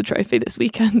has the trophy this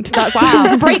weekend. That's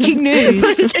Wow, breaking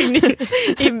news. Breaking news.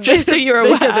 Even just so you're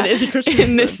bigger than aware Izzy in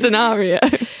Christensen. this scenario.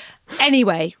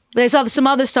 Anyway, there's some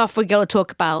other stuff we're going to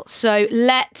talk about. So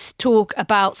let's talk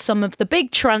about some of the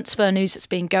big transfer news that's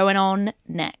been going on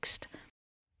next.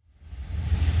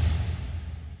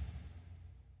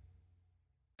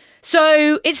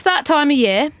 So it's that time of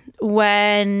year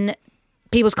when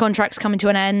people's contracts coming to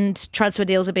an end, transfer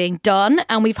deals are being done,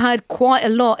 and we've had quite a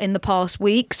lot in the past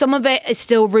week. Some of it is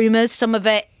still rumours, some of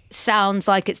it sounds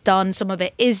like it's done, some of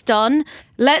it is done.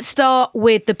 Let's start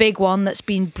with the big one that's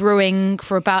been brewing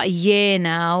for about a year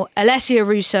now, Alessia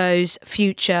Russo's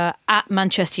future at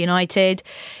Manchester United.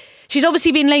 She's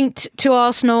obviously been linked to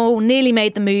Arsenal, nearly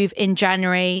made the move in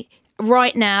January.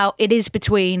 Right now, it is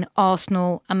between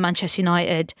Arsenal and Manchester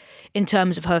United in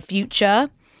terms of her future.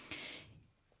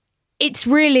 It's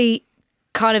really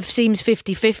kind of seems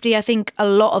 50-50. I think a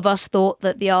lot of us thought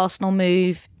that the Arsenal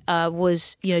move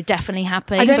was, definitely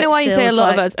happening. I don't know but why you still say a it's lot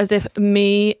like- of us as if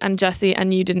me and Jessie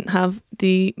and you didn't have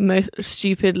the most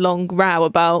stupid long row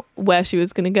about where she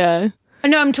was going to go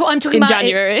No, I'm talking in about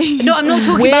January. No, I'm not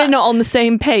talking We're about. not on the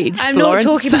same page. I'm Florence.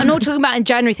 not talking about in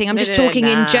January thing. I'm just talking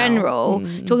in now. general.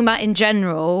 Talking about in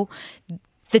general.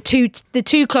 The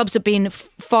two clubs have been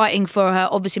fighting for her.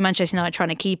 Obviously, Manchester United trying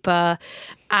to keep her,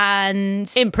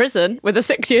 and In prison with a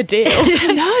 6-year deal.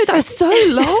 No, that's so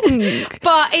long.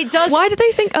 but it does. Why do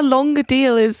they think a longer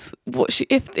deal is what she?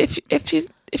 If she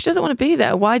doesn't want to be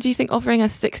there, why do you think offering her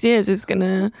 6 years is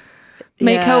gonna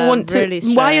make her Yeah, want to? really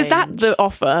Why is that strange. the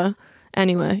offer?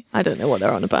 Anyway, I don't know what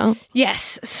they're on about.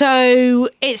 Yes, so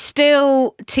it's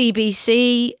still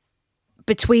TBC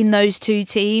between those two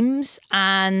teams,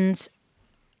 and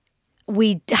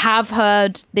we have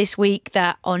heard this week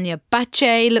that Anya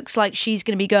Bache looks like she's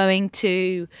going to be going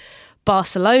to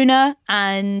Barcelona,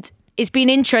 and it's been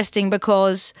interesting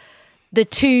because the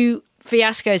two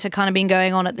fiascos have kind of been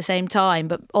going on at the same time,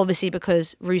 but obviously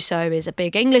because Russo is a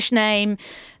big English name,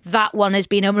 that one has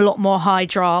been a lot more high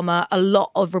drama, a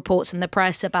lot of reports in the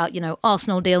press about,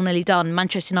 Arsenal deal nearly done,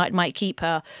 Manchester United might keep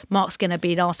her, Mark Skinner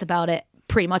being asked about it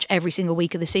pretty much every single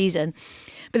week of the season.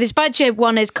 But this Bache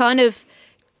one has kind of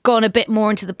gone a bit more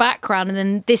into the background, and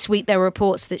then this week there were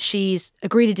reports that she's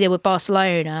agreed a deal with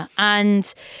Barcelona,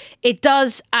 and it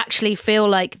does actually feel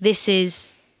like this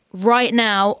is right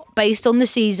now, based on the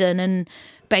season and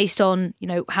based on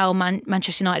how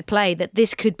Manchester United play, that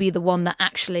this could be the one that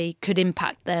actually could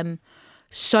impact them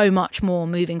so much more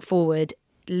moving forward,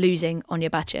 losing Anya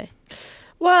Bache.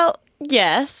 Well,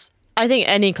 yes. I think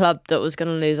any club that was going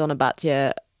to lose on a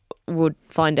Batia would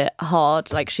find it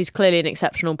hard. Like, she's clearly an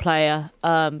exceptional player.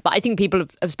 But I think people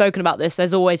have spoken about this.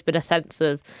 There's always been a sense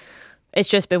of it's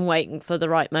just been waiting for the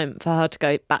right moment for her to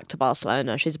go back to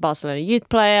Barcelona. She's a Barcelona youth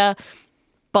player.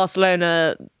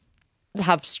 Barcelona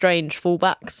have strange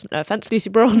fullbacks. No offense, Lucy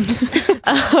Bronze.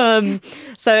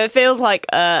 So it feels like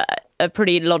a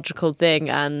pretty logical thing.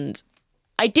 And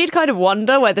I did kind of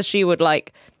wonder whether she would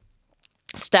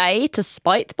stay to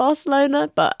spite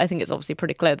Barcelona, but I think it's obviously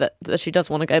pretty clear that she does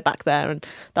want to go back there, and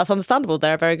that's understandable.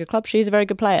 They're a very good club. She's a very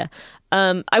good player.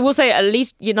 I will say at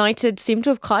least United seem to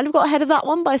have kind of got ahead of that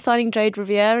one by signing Jade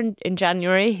Riviere in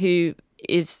January, who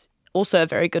is also a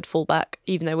very good fullback,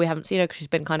 even though we haven't seen her because she's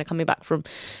been kind of coming back from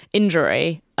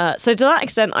injury. So to that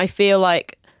extent, I feel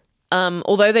like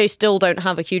although they still don't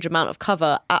have a huge amount of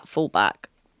cover at fullback,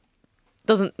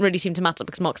 doesn't really seem to matter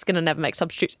because Mark Skinner never makes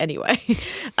substitutes anyway.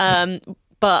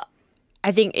 But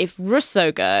I think if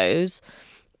Russo goes,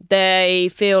 they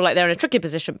feel like they're in a tricky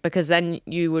position because then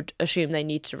you would assume they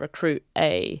need to recruit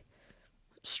a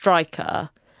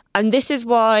striker. And this is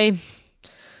why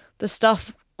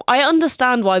I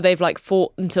understand why they've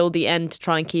fought until the end to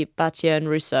try and keep Batia and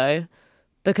Russo,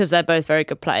 because they're both very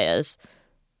good players.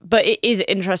 but it is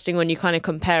interesting when you kind of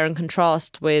compare and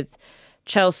contrast with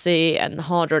Chelsea and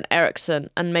Harder and Eriksson,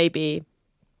 and maybe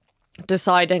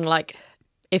deciding like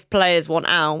if players want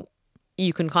out,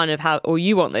 you can kind of have, or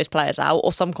you want those players out,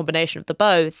 or some combination of the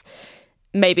both.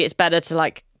 Maybe it's better to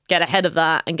like get ahead of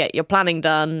that and get your planning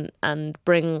done and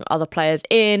bring other players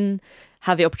in,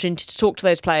 have the opportunity to talk to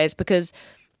those players. Because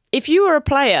if you were a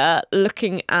player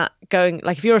looking at going,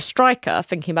 like if you're a striker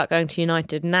thinking about going to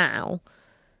United now,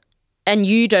 and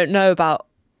you don't know about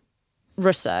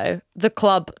Russo, the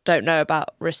club don't know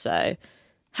about Russo,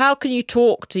 how can you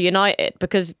talk to United?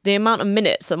 Because the amount of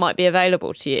minutes that might be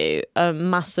available to you are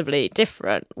massively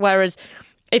different. Whereas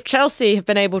if Chelsea have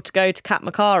been able to go to Cat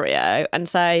Macario and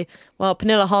say, well,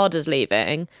 Pernilla Harder's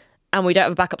leaving and we don't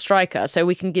have a backup striker, so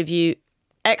we can give you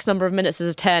X number of minutes as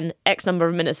a 10, X number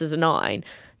of minutes as a 9,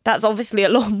 that's obviously a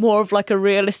lot more of like a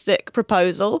realistic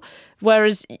proposal.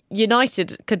 Whereas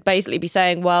United could basically be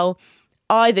saying, well,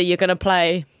 either you're going to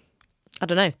play, I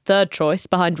don't know, third choice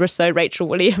behind Russo, Rachel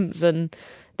Williams, and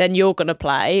then you're going to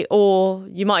play, or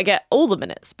you might get all the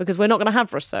minutes because we're not going to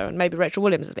have Russo and maybe Rachel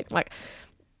Williams is like,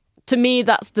 to me,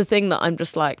 that's the thing that I'm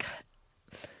just like,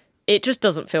 it just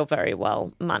doesn't feel very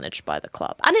well managed by the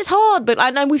club. And it's hard, but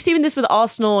I know we've seen this with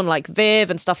Arsenal and like Viv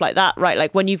and stuff like that, right?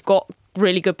 Like when you've got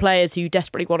really good players who you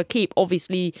desperately want to keep,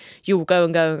 obviously you'll go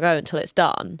and go and go until it's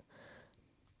done.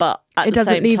 But at it the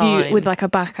doesn't same leave time, you with like a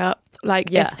backup.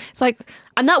 Like, yeah. It's like,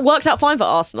 and that worked out fine for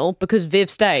Arsenal because Viv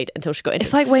stayed until she got injured.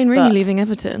 it's like Wayne Rooney But- leaving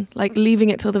Everton, like leaving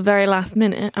it till the very last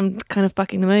minute and kind of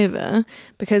fucking them over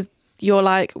because you're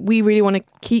like, we really want to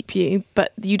keep you,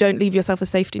 but you don't leave yourself a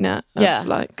safety net of Yeah.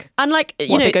 like And like, you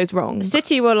what know, if it goes wrong.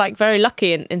 City were like very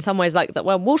lucky in some ways, like that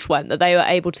when Walsh went, that they were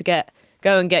able to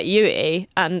go and get Yui,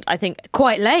 and I think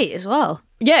Quite late as well.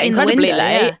 yeah, In the incredibly window,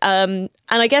 late. yeah. And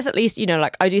I guess at least, you know,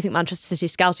 like I do think Manchester City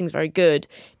scouting is very good.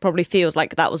 Probably feels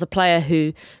like that was a player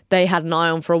who they had an eye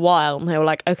on for a while, and they were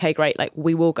like, okay, great, like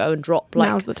we will go and drop like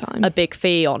Now's the time. a big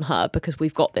fee on her because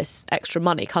we've got this extra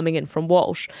money coming in from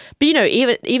Walsh. But you know,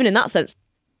 even in that sense,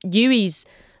 Yui's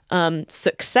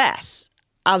success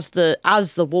as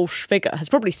the Walsh figure has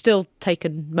probably still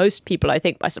taken most people, I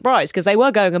think, by surprise, because they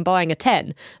were going and buying a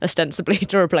 10 ostensibly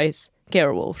to replace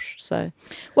Kira Walsh. So,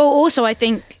 Well, also, I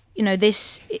think, you know,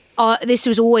 this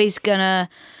was always going to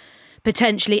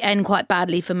potentially end quite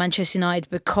badly for Manchester United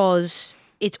because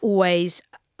it's always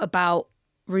about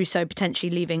Russo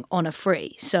potentially leaving on a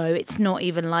free. So it's not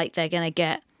even like they're going to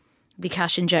get the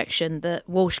cash injection that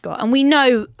Walsh got. And we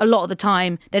know a lot of the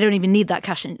time they don't even need that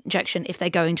cash injection if they're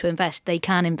going to invest. They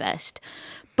can invest.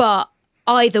 But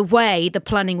either way, the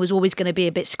planning was always going to be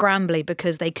a bit scrambly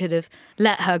because they could have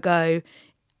let her go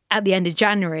at the end of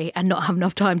January and not have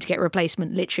enough time to get a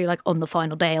replacement literally like on the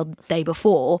final day or the day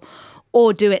before,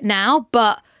 or do it now.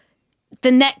 But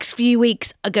the next few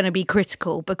weeks are going to be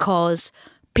critical because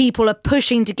people are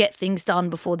pushing to get things done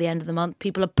before the end of the month.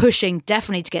 People are pushing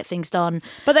definitely to get things done.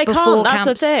 but they before can't. That's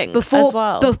the thing. Before, as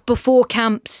well. before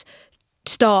camps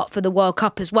start for the World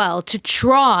Cup as well, to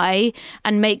try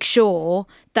and make sure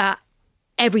that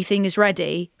everything is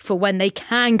ready for when they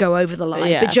can go over the line.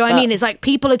 Yeah, but do you know what I but- mean? It's like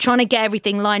people are trying to get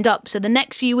everything lined up. So the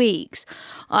next few weeks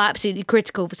are absolutely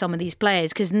critical for some of these players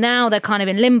because now they're kind of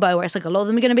in limbo where it's like a lot of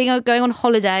them are going to be going on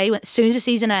holiday as soon as the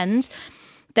season ends.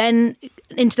 Then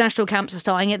international camps are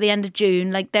starting at the end of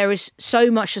June. Like there is so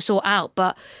much to sort out.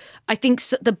 But I think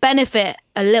the benefit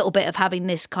a little bit of having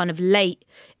this kind of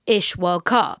late-ish World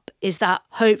Cup is that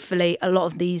hopefully a lot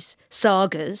of these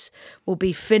sagas will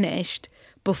be finished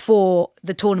before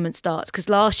the tournament starts. Because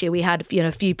last year we had, you know,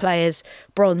 a few players,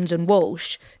 Bronze and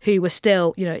Walsh, who were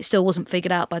still, you know, it still wasn't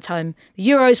figured out by the time the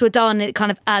Euros were done. It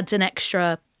kind of adds an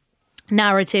extra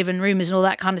narrative and rumours and all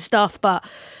that kind of stuff. But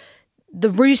the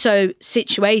Russo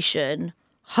situation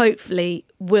hopefully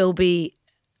will be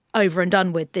over and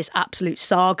done with, this absolute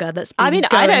saga that's been I mean,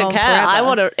 going I don't on care. forever. I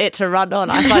want it to run on.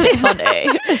 I find it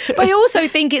funny. But I also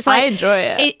think it's like I enjoy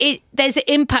it. there's an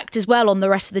impact as well on the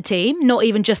rest of the team, not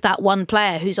even just that one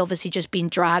player who's obviously just been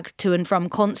dragged to and from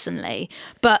constantly,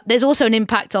 but there's also an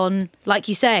impact on, like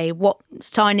you say, what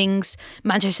signings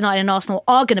Manchester United and Arsenal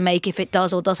are going to make if it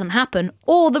does or doesn't happen,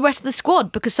 or the rest of the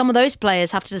squad, because some of those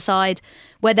players have to decide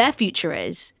where their future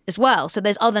is as well. So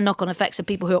there's other knock-on effects of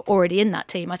people who are already in that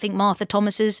team. I think Martha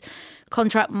Thomas's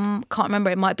contract, can't remember,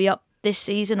 it might be up this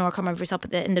season, or I can't remember if it's up at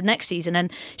the end of next season.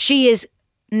 And she's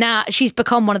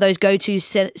become one of those go-to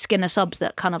Skinner subs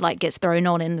that kind of like gets thrown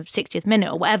on in the 60th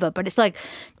minute or whatever. But it's like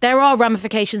there are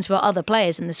ramifications for other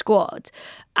players in the squad.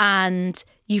 And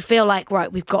you feel like,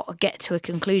 right, we've got to get to a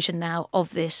conclusion now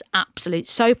of this absolute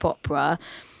soap opera.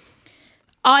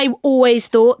 I always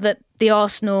thought that the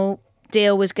Arsenal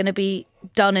deal was going to be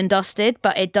done and dusted,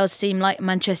 but it does seem like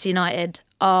Manchester United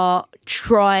are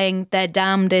trying their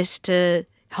damnedest to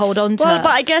hold on to her.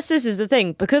 But I guess this is the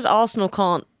thing, because Arsenal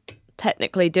can't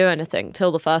technically do anything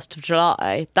till the 1st of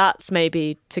July. That's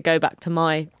maybe, to go back to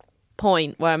my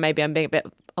point where maybe I'm being a bit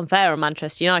unfair on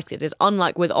Manchester United, is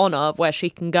unlike with Honor, where she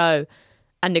can go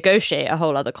and negotiate a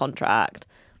whole other contract.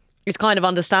 It's kind of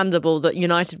understandable that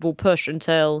United will push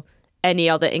until any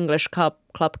other English club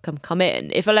can come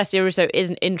in. If Alessia Russo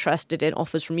isn't interested in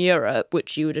offers from Europe,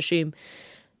 which you would assume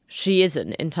she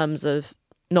isn't in terms of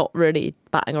not really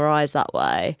batting her eyes that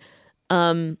way,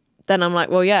 then I'm like,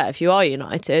 well, yeah, if you are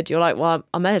United, you're like, well,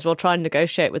 I may as well try and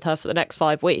negotiate with her for the next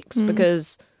 5 weeks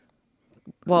because,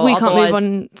 well, we can't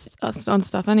move on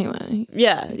stuff anyway.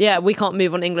 Yeah, we can't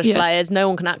move on English players. No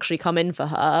one can actually come in for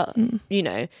her. You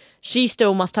know, she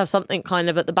still must have something kind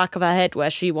of at the back of her head where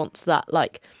she wants that,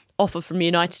 like, offer from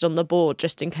United on the board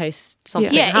just in case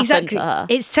something happened to her.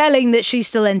 It's telling that she's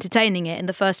still entertaining it in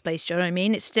the first place. Do you know what I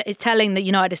mean? It's telling that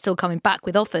United is still coming back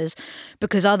with offers,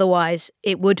 because otherwise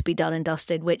it would be done and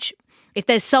dusted, which, if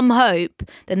there's some hope,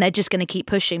 then they're just going to keep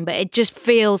pushing. But it just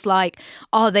feels like,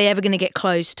 are they ever going to get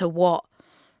close to what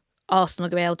Arsenal are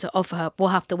going to be able to offer her? We'll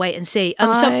have to wait and see.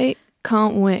 I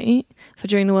can't wait for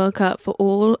during the World Cup for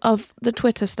all of the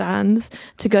Twitter stands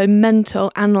to go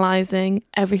mental analysing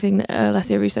everything that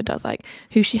Alessia Russo does, like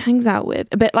who she hangs out with,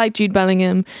 a bit like Jude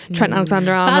Bellingham, Trent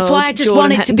Alexander-Arnold. That's why I just Jordan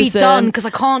want it to be done, because I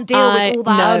can't deal with all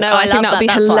that. No, I think love that'd be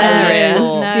that. That's hilarious.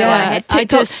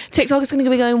 hilarious. TikTok is going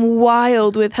to be going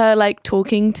wild with her, like,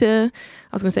 talking to,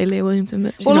 I was going to say Leah Williamson,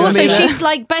 but well, also she's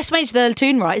like best mates with Ella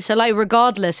Toone, right? So, like,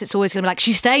 regardless, it's always going to be like,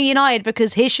 she's staying United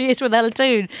because here she is with Ella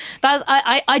Toone. That's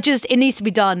I just, it needs to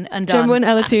be done and done. Do you remember when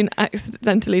Ella Toone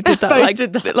accidentally did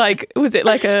that? Like, was it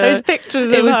like a those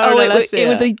pictures? It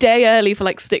was a day early for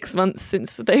like 6 months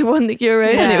since they won the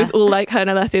Euros, and it was all like her and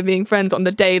Alessia being friends on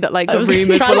the day that, like, the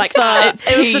rumours were like at its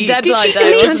peak. It was the deadline.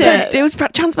 Did she delete it? It was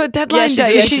transfer deadline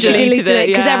day. Yeah, she deleted it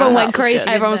because everyone went crazy.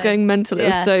 Everyone was going mental. It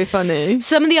was so funny.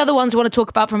 Some of the other ones I want to talk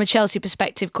about from a Chelsea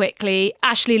perspective quickly.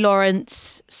 Ashley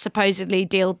Lawrence, supposedly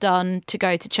deal done to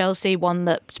go to Chelsea, one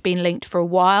that's been linked for a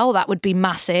while. That would be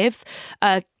massive.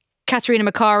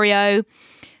 Caterina Macario,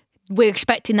 we're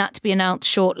expecting that to be announced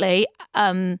shortly.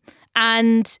 And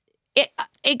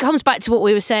it comes back to what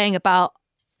we were saying about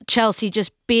Chelsea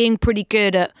just being pretty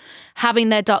good at having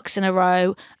their ducks in a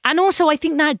row. And also, I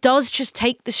think that does just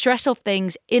take the stress off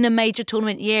things in a major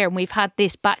tournament year. And we've had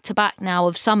this back-to-back now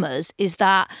of summers, is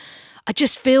that I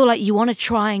just feel like you want to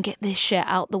try and get this shit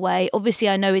out the way. Obviously,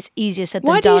 I know it's easier said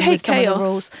than done with some of the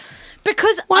rules.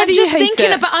 Because I'm just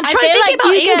thinking about, I'm trying to think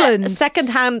about England. Get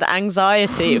second-hand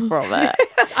anxiety from it.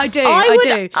 I do.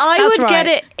 I would get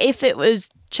it if it was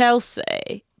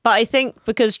Chelsea. But I think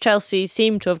because Chelsea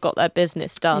seem to have got their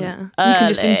business done, you can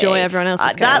just enjoy everyone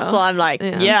else's chaos. That's why I'm like,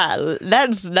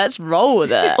 let's roll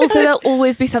with it. Also, there'll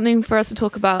always be something for us to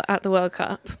talk about at the World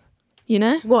Cup. You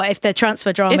know? What if the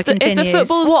transfer drama continues? If the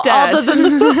football's dead. Other than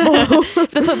the football?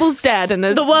 The football's dead and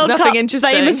there's the World nothing Cup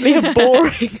interesting. Famously a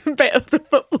boring bit of the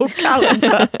football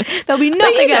calendar. There'll be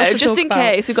nothing else to just talk in about.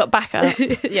 case we've got backup.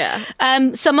 Yeah.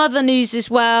 Some other news as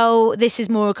well. This is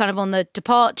more kind of on the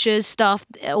departures stuff.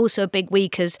 Also a big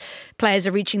week as players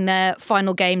are reaching their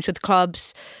final games with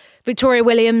clubs. Victoria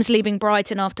Williams leaving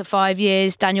Brighton after 5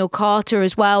 years. Daniel Carter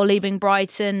as well leaving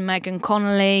Brighton. Megan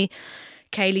Connolly.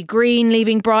 Kaylee Green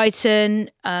leaving Brighton,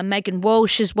 Megan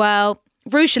Walsh as well.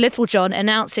 Rusha Littlejohn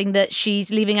announcing that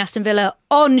she's leaving Aston Villa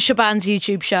on Shaban's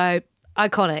YouTube show.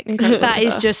 Iconic. That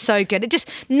is just so good. It just,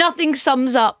 nothing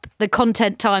sums up the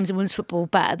content times in women's football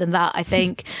better than that, I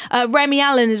think. Remy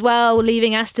Allen as well,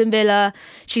 leaving Aston Villa.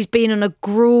 She's been on a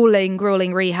grueling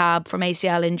rehab from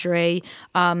ACL injury.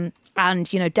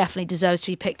 And, you know, definitely deserves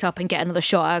to be picked up and get another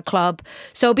shot at a club.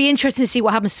 So it'll be interesting to see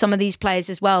what happens to some of these players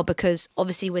as well, because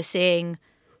obviously we're seeing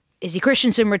Izzy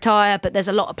Christensen retire, but there's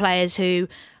a lot of players who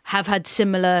have had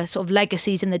similar sort of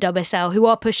legacies in the WSL who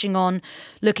are pushing on,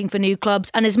 looking for new clubs.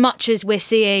 And as much as we're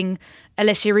seeing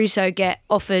Alessia Russo get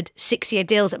offered 6-year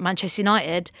deals at Manchester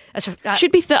United.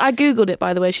 Should be. I googled it,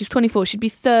 by the way. She's 24. She'd be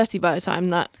 30 by the time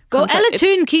that. Well, Ella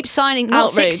Toone keeps signing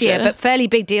not 6-year, but fairly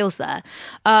big deals there.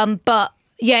 But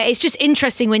yeah, it's just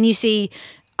interesting when you see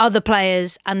other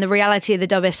players, and the reality of the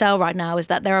WSL right now is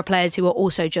that there are players who are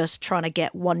also just trying to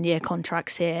get 1-year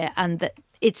contracts here, and that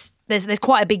there's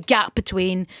quite a big gap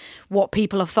between what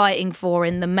people are fighting for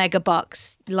in the mega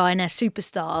bucks, lioness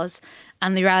superstars,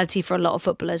 and the reality for a lot of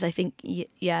footballers. I think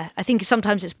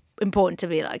sometimes it's important to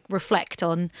be like reflect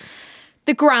on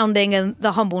the grounding and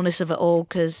the humbleness of it all,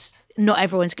 because not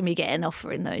everyone's going to be getting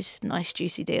offering those nice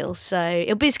juicy deals. So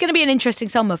it's going to be an interesting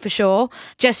summer for sure.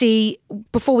 Jessie,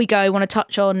 before we go, I want to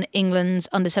touch on England's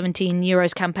under-17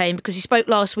 Euros campaign, because you spoke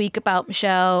last week about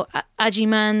Michelle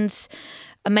Agyeman's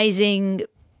amazing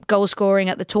goal scoring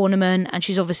at the tournament, and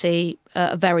she's obviously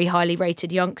a very highly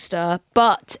rated youngster.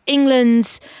 But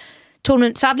England's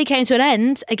tournament sadly came to an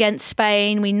end against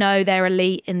Spain. We know they're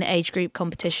elite in the age group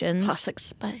competitions. Classic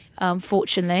Spain.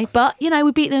 Unfortunately. But,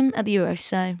 we beat them at the Euros,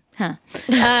 so,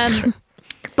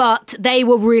 but they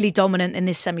were really dominant in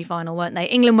this semi-final, weren't they?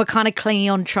 England were kind of clinging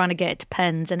on, trying to get it to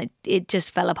pens, and it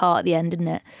just fell apart at the end, didn't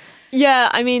it? Yeah,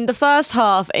 I mean, the first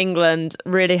half, England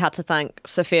really had to thank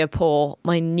Sophia Poor,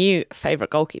 my new favourite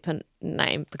goalkeeper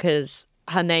name, because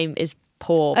her name is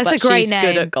Poor, That's but a great she's name.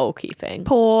 good at goalkeeping.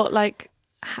 Poor, like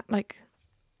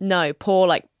No, poor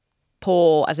like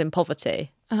poor as in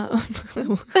poverty. I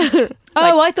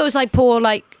thought it was like poor,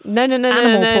 like No,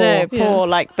 animal poor. Poor,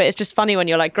 like, but it's just funny when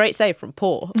you're like, great save from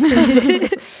Poor.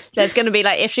 There's going to be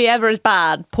like, if she ever is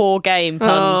bad, poor game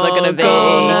puns are going to be.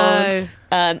 God,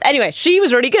 no. Anyway, she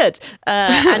was really good,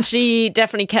 and she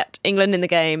definitely kept England in the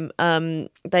game.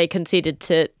 They conceded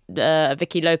to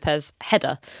Vicky Lopez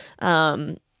header.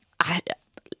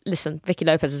 Listen, Vicky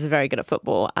Lopez is very good at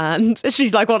football, and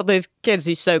she's like one of those kids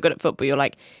who's so good at football. You're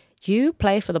like, you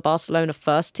play for the Barcelona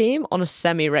first team on a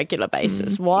semi-regular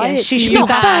basis. Why? Yeah, she do should you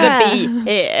be have banned. to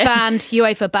be here? Banned.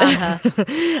 UEFA ban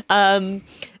her.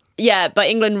 Yeah, but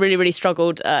England really, really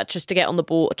struggled just to get on the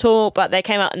ball at all. But they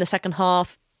came out in the second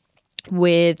half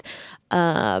with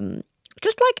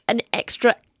just like an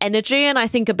extra energy, and I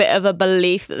think a bit of a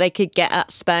belief that they could get at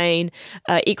Spain.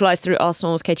 Equalised through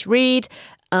Arsenal's Katie Reid.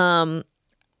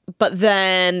 But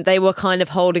then they were kind of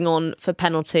holding on for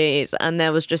penalties, and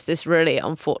there was just this really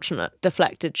unfortunate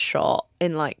deflected shot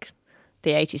in like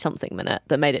the 80-something minute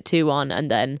that made it 2-1.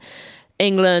 And then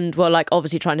England were like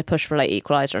obviously trying to push for a late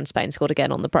equaliser, and Spain scored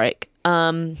again on the break.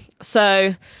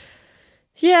 So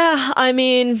yeah, I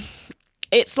mean,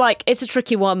 it's a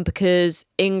tricky one because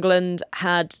England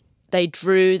they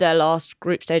drew their last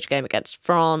group stage game against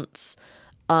France.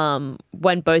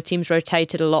 When both teams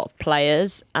rotated a lot of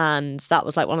players, and that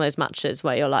was like one of those matches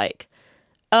where you're like,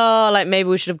 oh, like maybe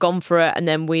we should have gone for it, and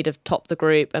then we'd have topped the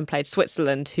group and played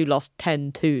Switzerland, who lost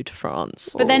 10-2 to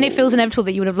France. But then it feels inevitable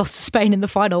that you would have lost to Spain in the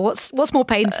final. What's more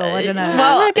painful? I don't know.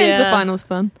 well, that getting to the yeah. final's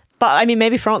fun. But I mean,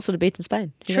 maybe France would have beaten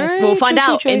Spain. Who knows? True, We'll find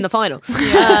true, out true. in the final.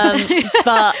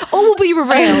 But All will be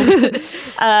revealed.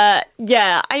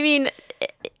 yeah, I mean,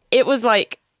 it was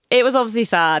obviously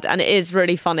sad, and it is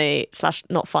really funny /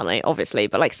 not funny, obviously,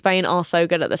 but like Spain are so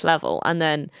good at this level, and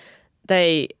then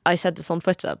I said this on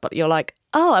Twitter, but you're like,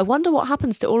 oh, I wonder what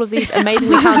happens to all of these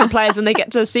amazingly talented players when they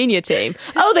get to a senior team.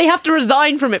 Oh, they have to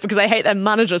resign from it because they hate their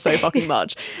manager so fucking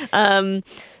much.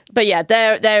 But yeah,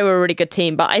 they were a really good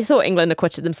team, but I thought England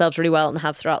acquitted themselves really well and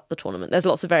have throughout the tournament. There's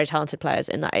lots of very talented players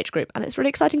in that age group, and it's really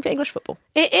exciting for English football.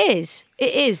 It is.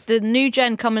 The new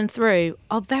gen coming through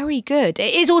are very good.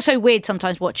 It is also weird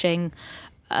sometimes watching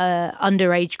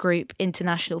underage group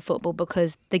international football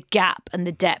because the gap and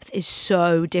the depth is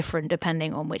so different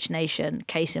depending on which nation.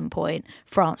 Case in point,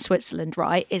 France, Switzerland,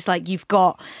 right? It's like you've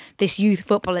got this youth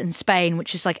football in Spain,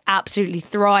 which is like absolutely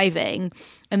thriving.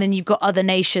 And then you've got other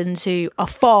nations who are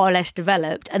far less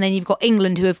developed. And then you've got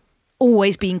England, who have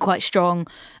always been quite strong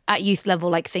at youth level.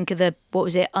 Like think of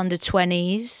under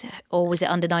 20s, or was it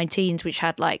under 19s, which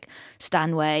had like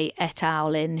Stanway et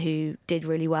al. In, who did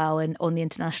really well and on the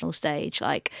international stage.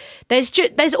 Like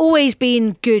there's always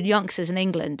been good youngsters in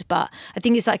England, but I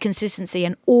think it's that consistency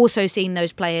and also seeing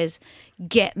those players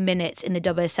get minutes in the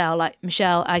WSL, like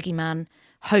Michelle Agyeman,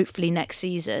 hopefully next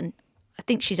season. I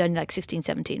think she's only like 16,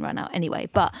 17 right now anyway,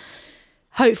 but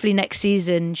hopefully next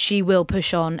season she will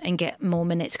push on and get more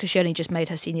minutes because she only just made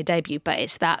her senior debut. But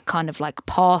it's that kind of like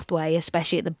pathway,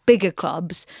 especially at the bigger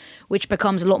clubs, which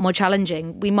becomes a lot more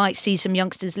challenging. We might see some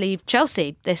youngsters leave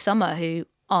Chelsea this summer who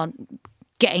aren't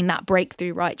getting that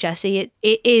breakthrough, right, Jessie?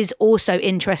 It is also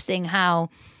interesting how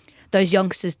those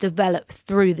youngsters develop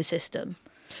through the system.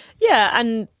 Yeah,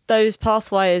 and those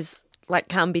pathways like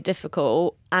can be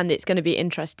difficult, and it's going to be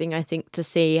interesting, I think, to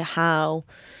see how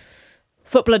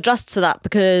football adjusts to that,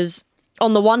 because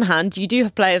on the one hand you do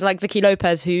have players like Vicky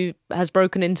Lopez, who has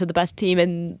broken into the best team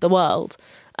in the world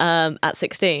at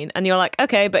 16, and you're like,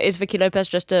 okay, but is Vicky Lopez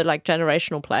just a like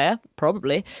generational player?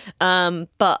 Probably,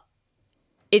 but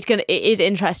it is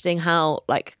interesting how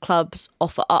like clubs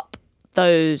offer up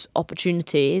those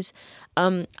opportunities.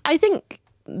 I think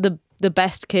the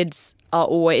best kids are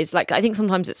always like, I think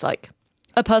sometimes it's like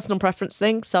a personal preference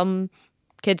thing. Some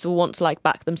kids will want to like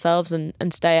back themselves and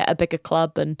stay at a bigger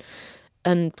club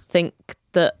and think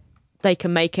that they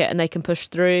can make it and they can push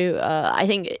through. I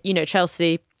think,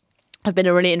 Chelsea have been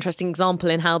a really interesting example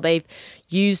in how they've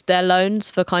used their loans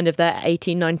for kind of their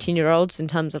 18, 19-year-olds in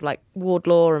terms of like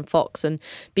Wardlaw and Fox and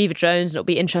Beaver Jones. And it'll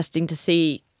be interesting to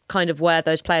see kind of where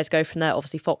those players go from there.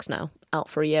 Obviously, Fox now out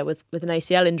for a year with an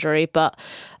ACL injury. But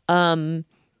I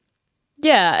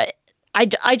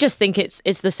just think it's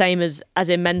the same as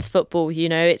in men's football.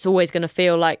 It's always going to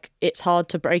feel like it's hard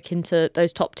to break into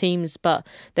those top teams, but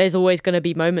there's always going to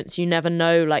be moments you never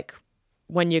know, like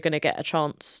when you're going to get a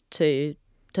chance to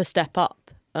step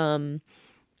up.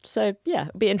 So yeah,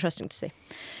 it'll be interesting to see.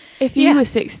 If you were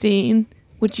 16,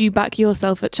 would you back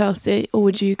yourself at Chelsea or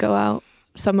would you go out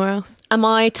somewhere else? Am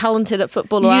I talented at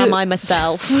football or am I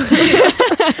myself?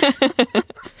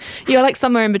 You're like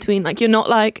somewhere in between. Like you're not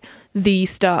like the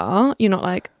star. You're not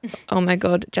like, oh my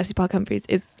god, Jessie Park-Humphries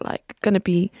is like going to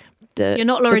be the. You're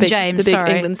not Lauren James, the big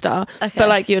sorry. England star. Okay. But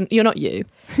like you're not you.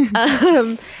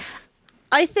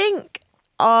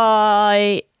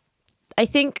 I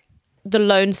think the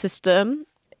loan system,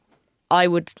 I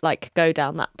would like go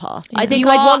down that path. I think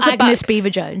I'd want Agnes Beaver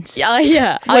Jones.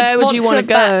 Yeah. Where would you want to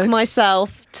go? Back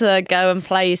myself to go and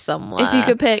play somewhere. If you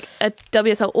could pick a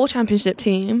WSL or Championship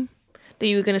team that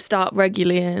you were going to start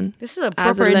regularly in. This is a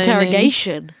proper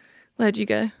interrogation. Where'd you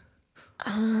go?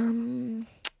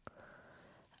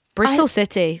 Bristol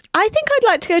City. I think I'd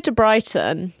like to go to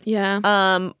Brighton.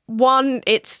 Yeah. One,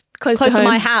 it's close to to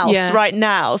my home. house Yeah. right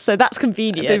now, so that's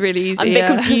convenient. It'd be really easy. I'm a bit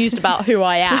confused about who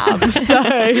I am. So,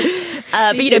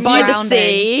 but by the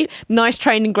sea, nice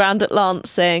training ground at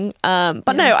Lancing.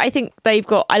 But no, I think they've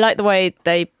got. I like the way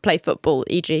they play football,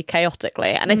 e.g.,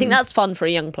 chaotically, and I think that's fun for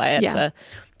a young player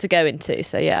to go into.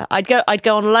 So yeah, I'd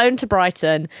go on loan to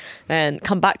Brighton, and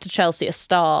come back to Chelsea a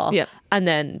star, and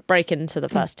then break into the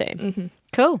first team. Mm-hmm.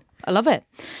 Cool. I love it.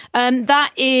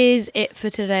 That is it for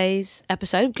today's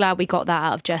episode. Glad we got that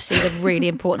out of Jessie, the really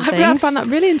important things. I found that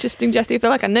really interesting, Jessie. I feel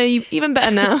like I know you even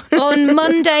better now. On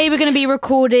Monday, we're going to be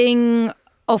recording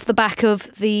off the back of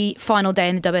the final day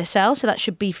in the WSL, so that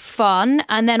should be fun.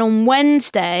 And then on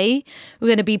Wednesday, we're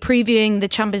going to be previewing the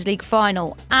Champions League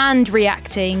final and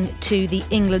reacting to the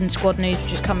England squad news,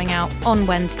 which is coming out on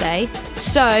Wednesday.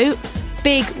 So,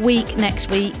 big week next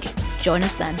week. Join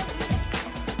us then.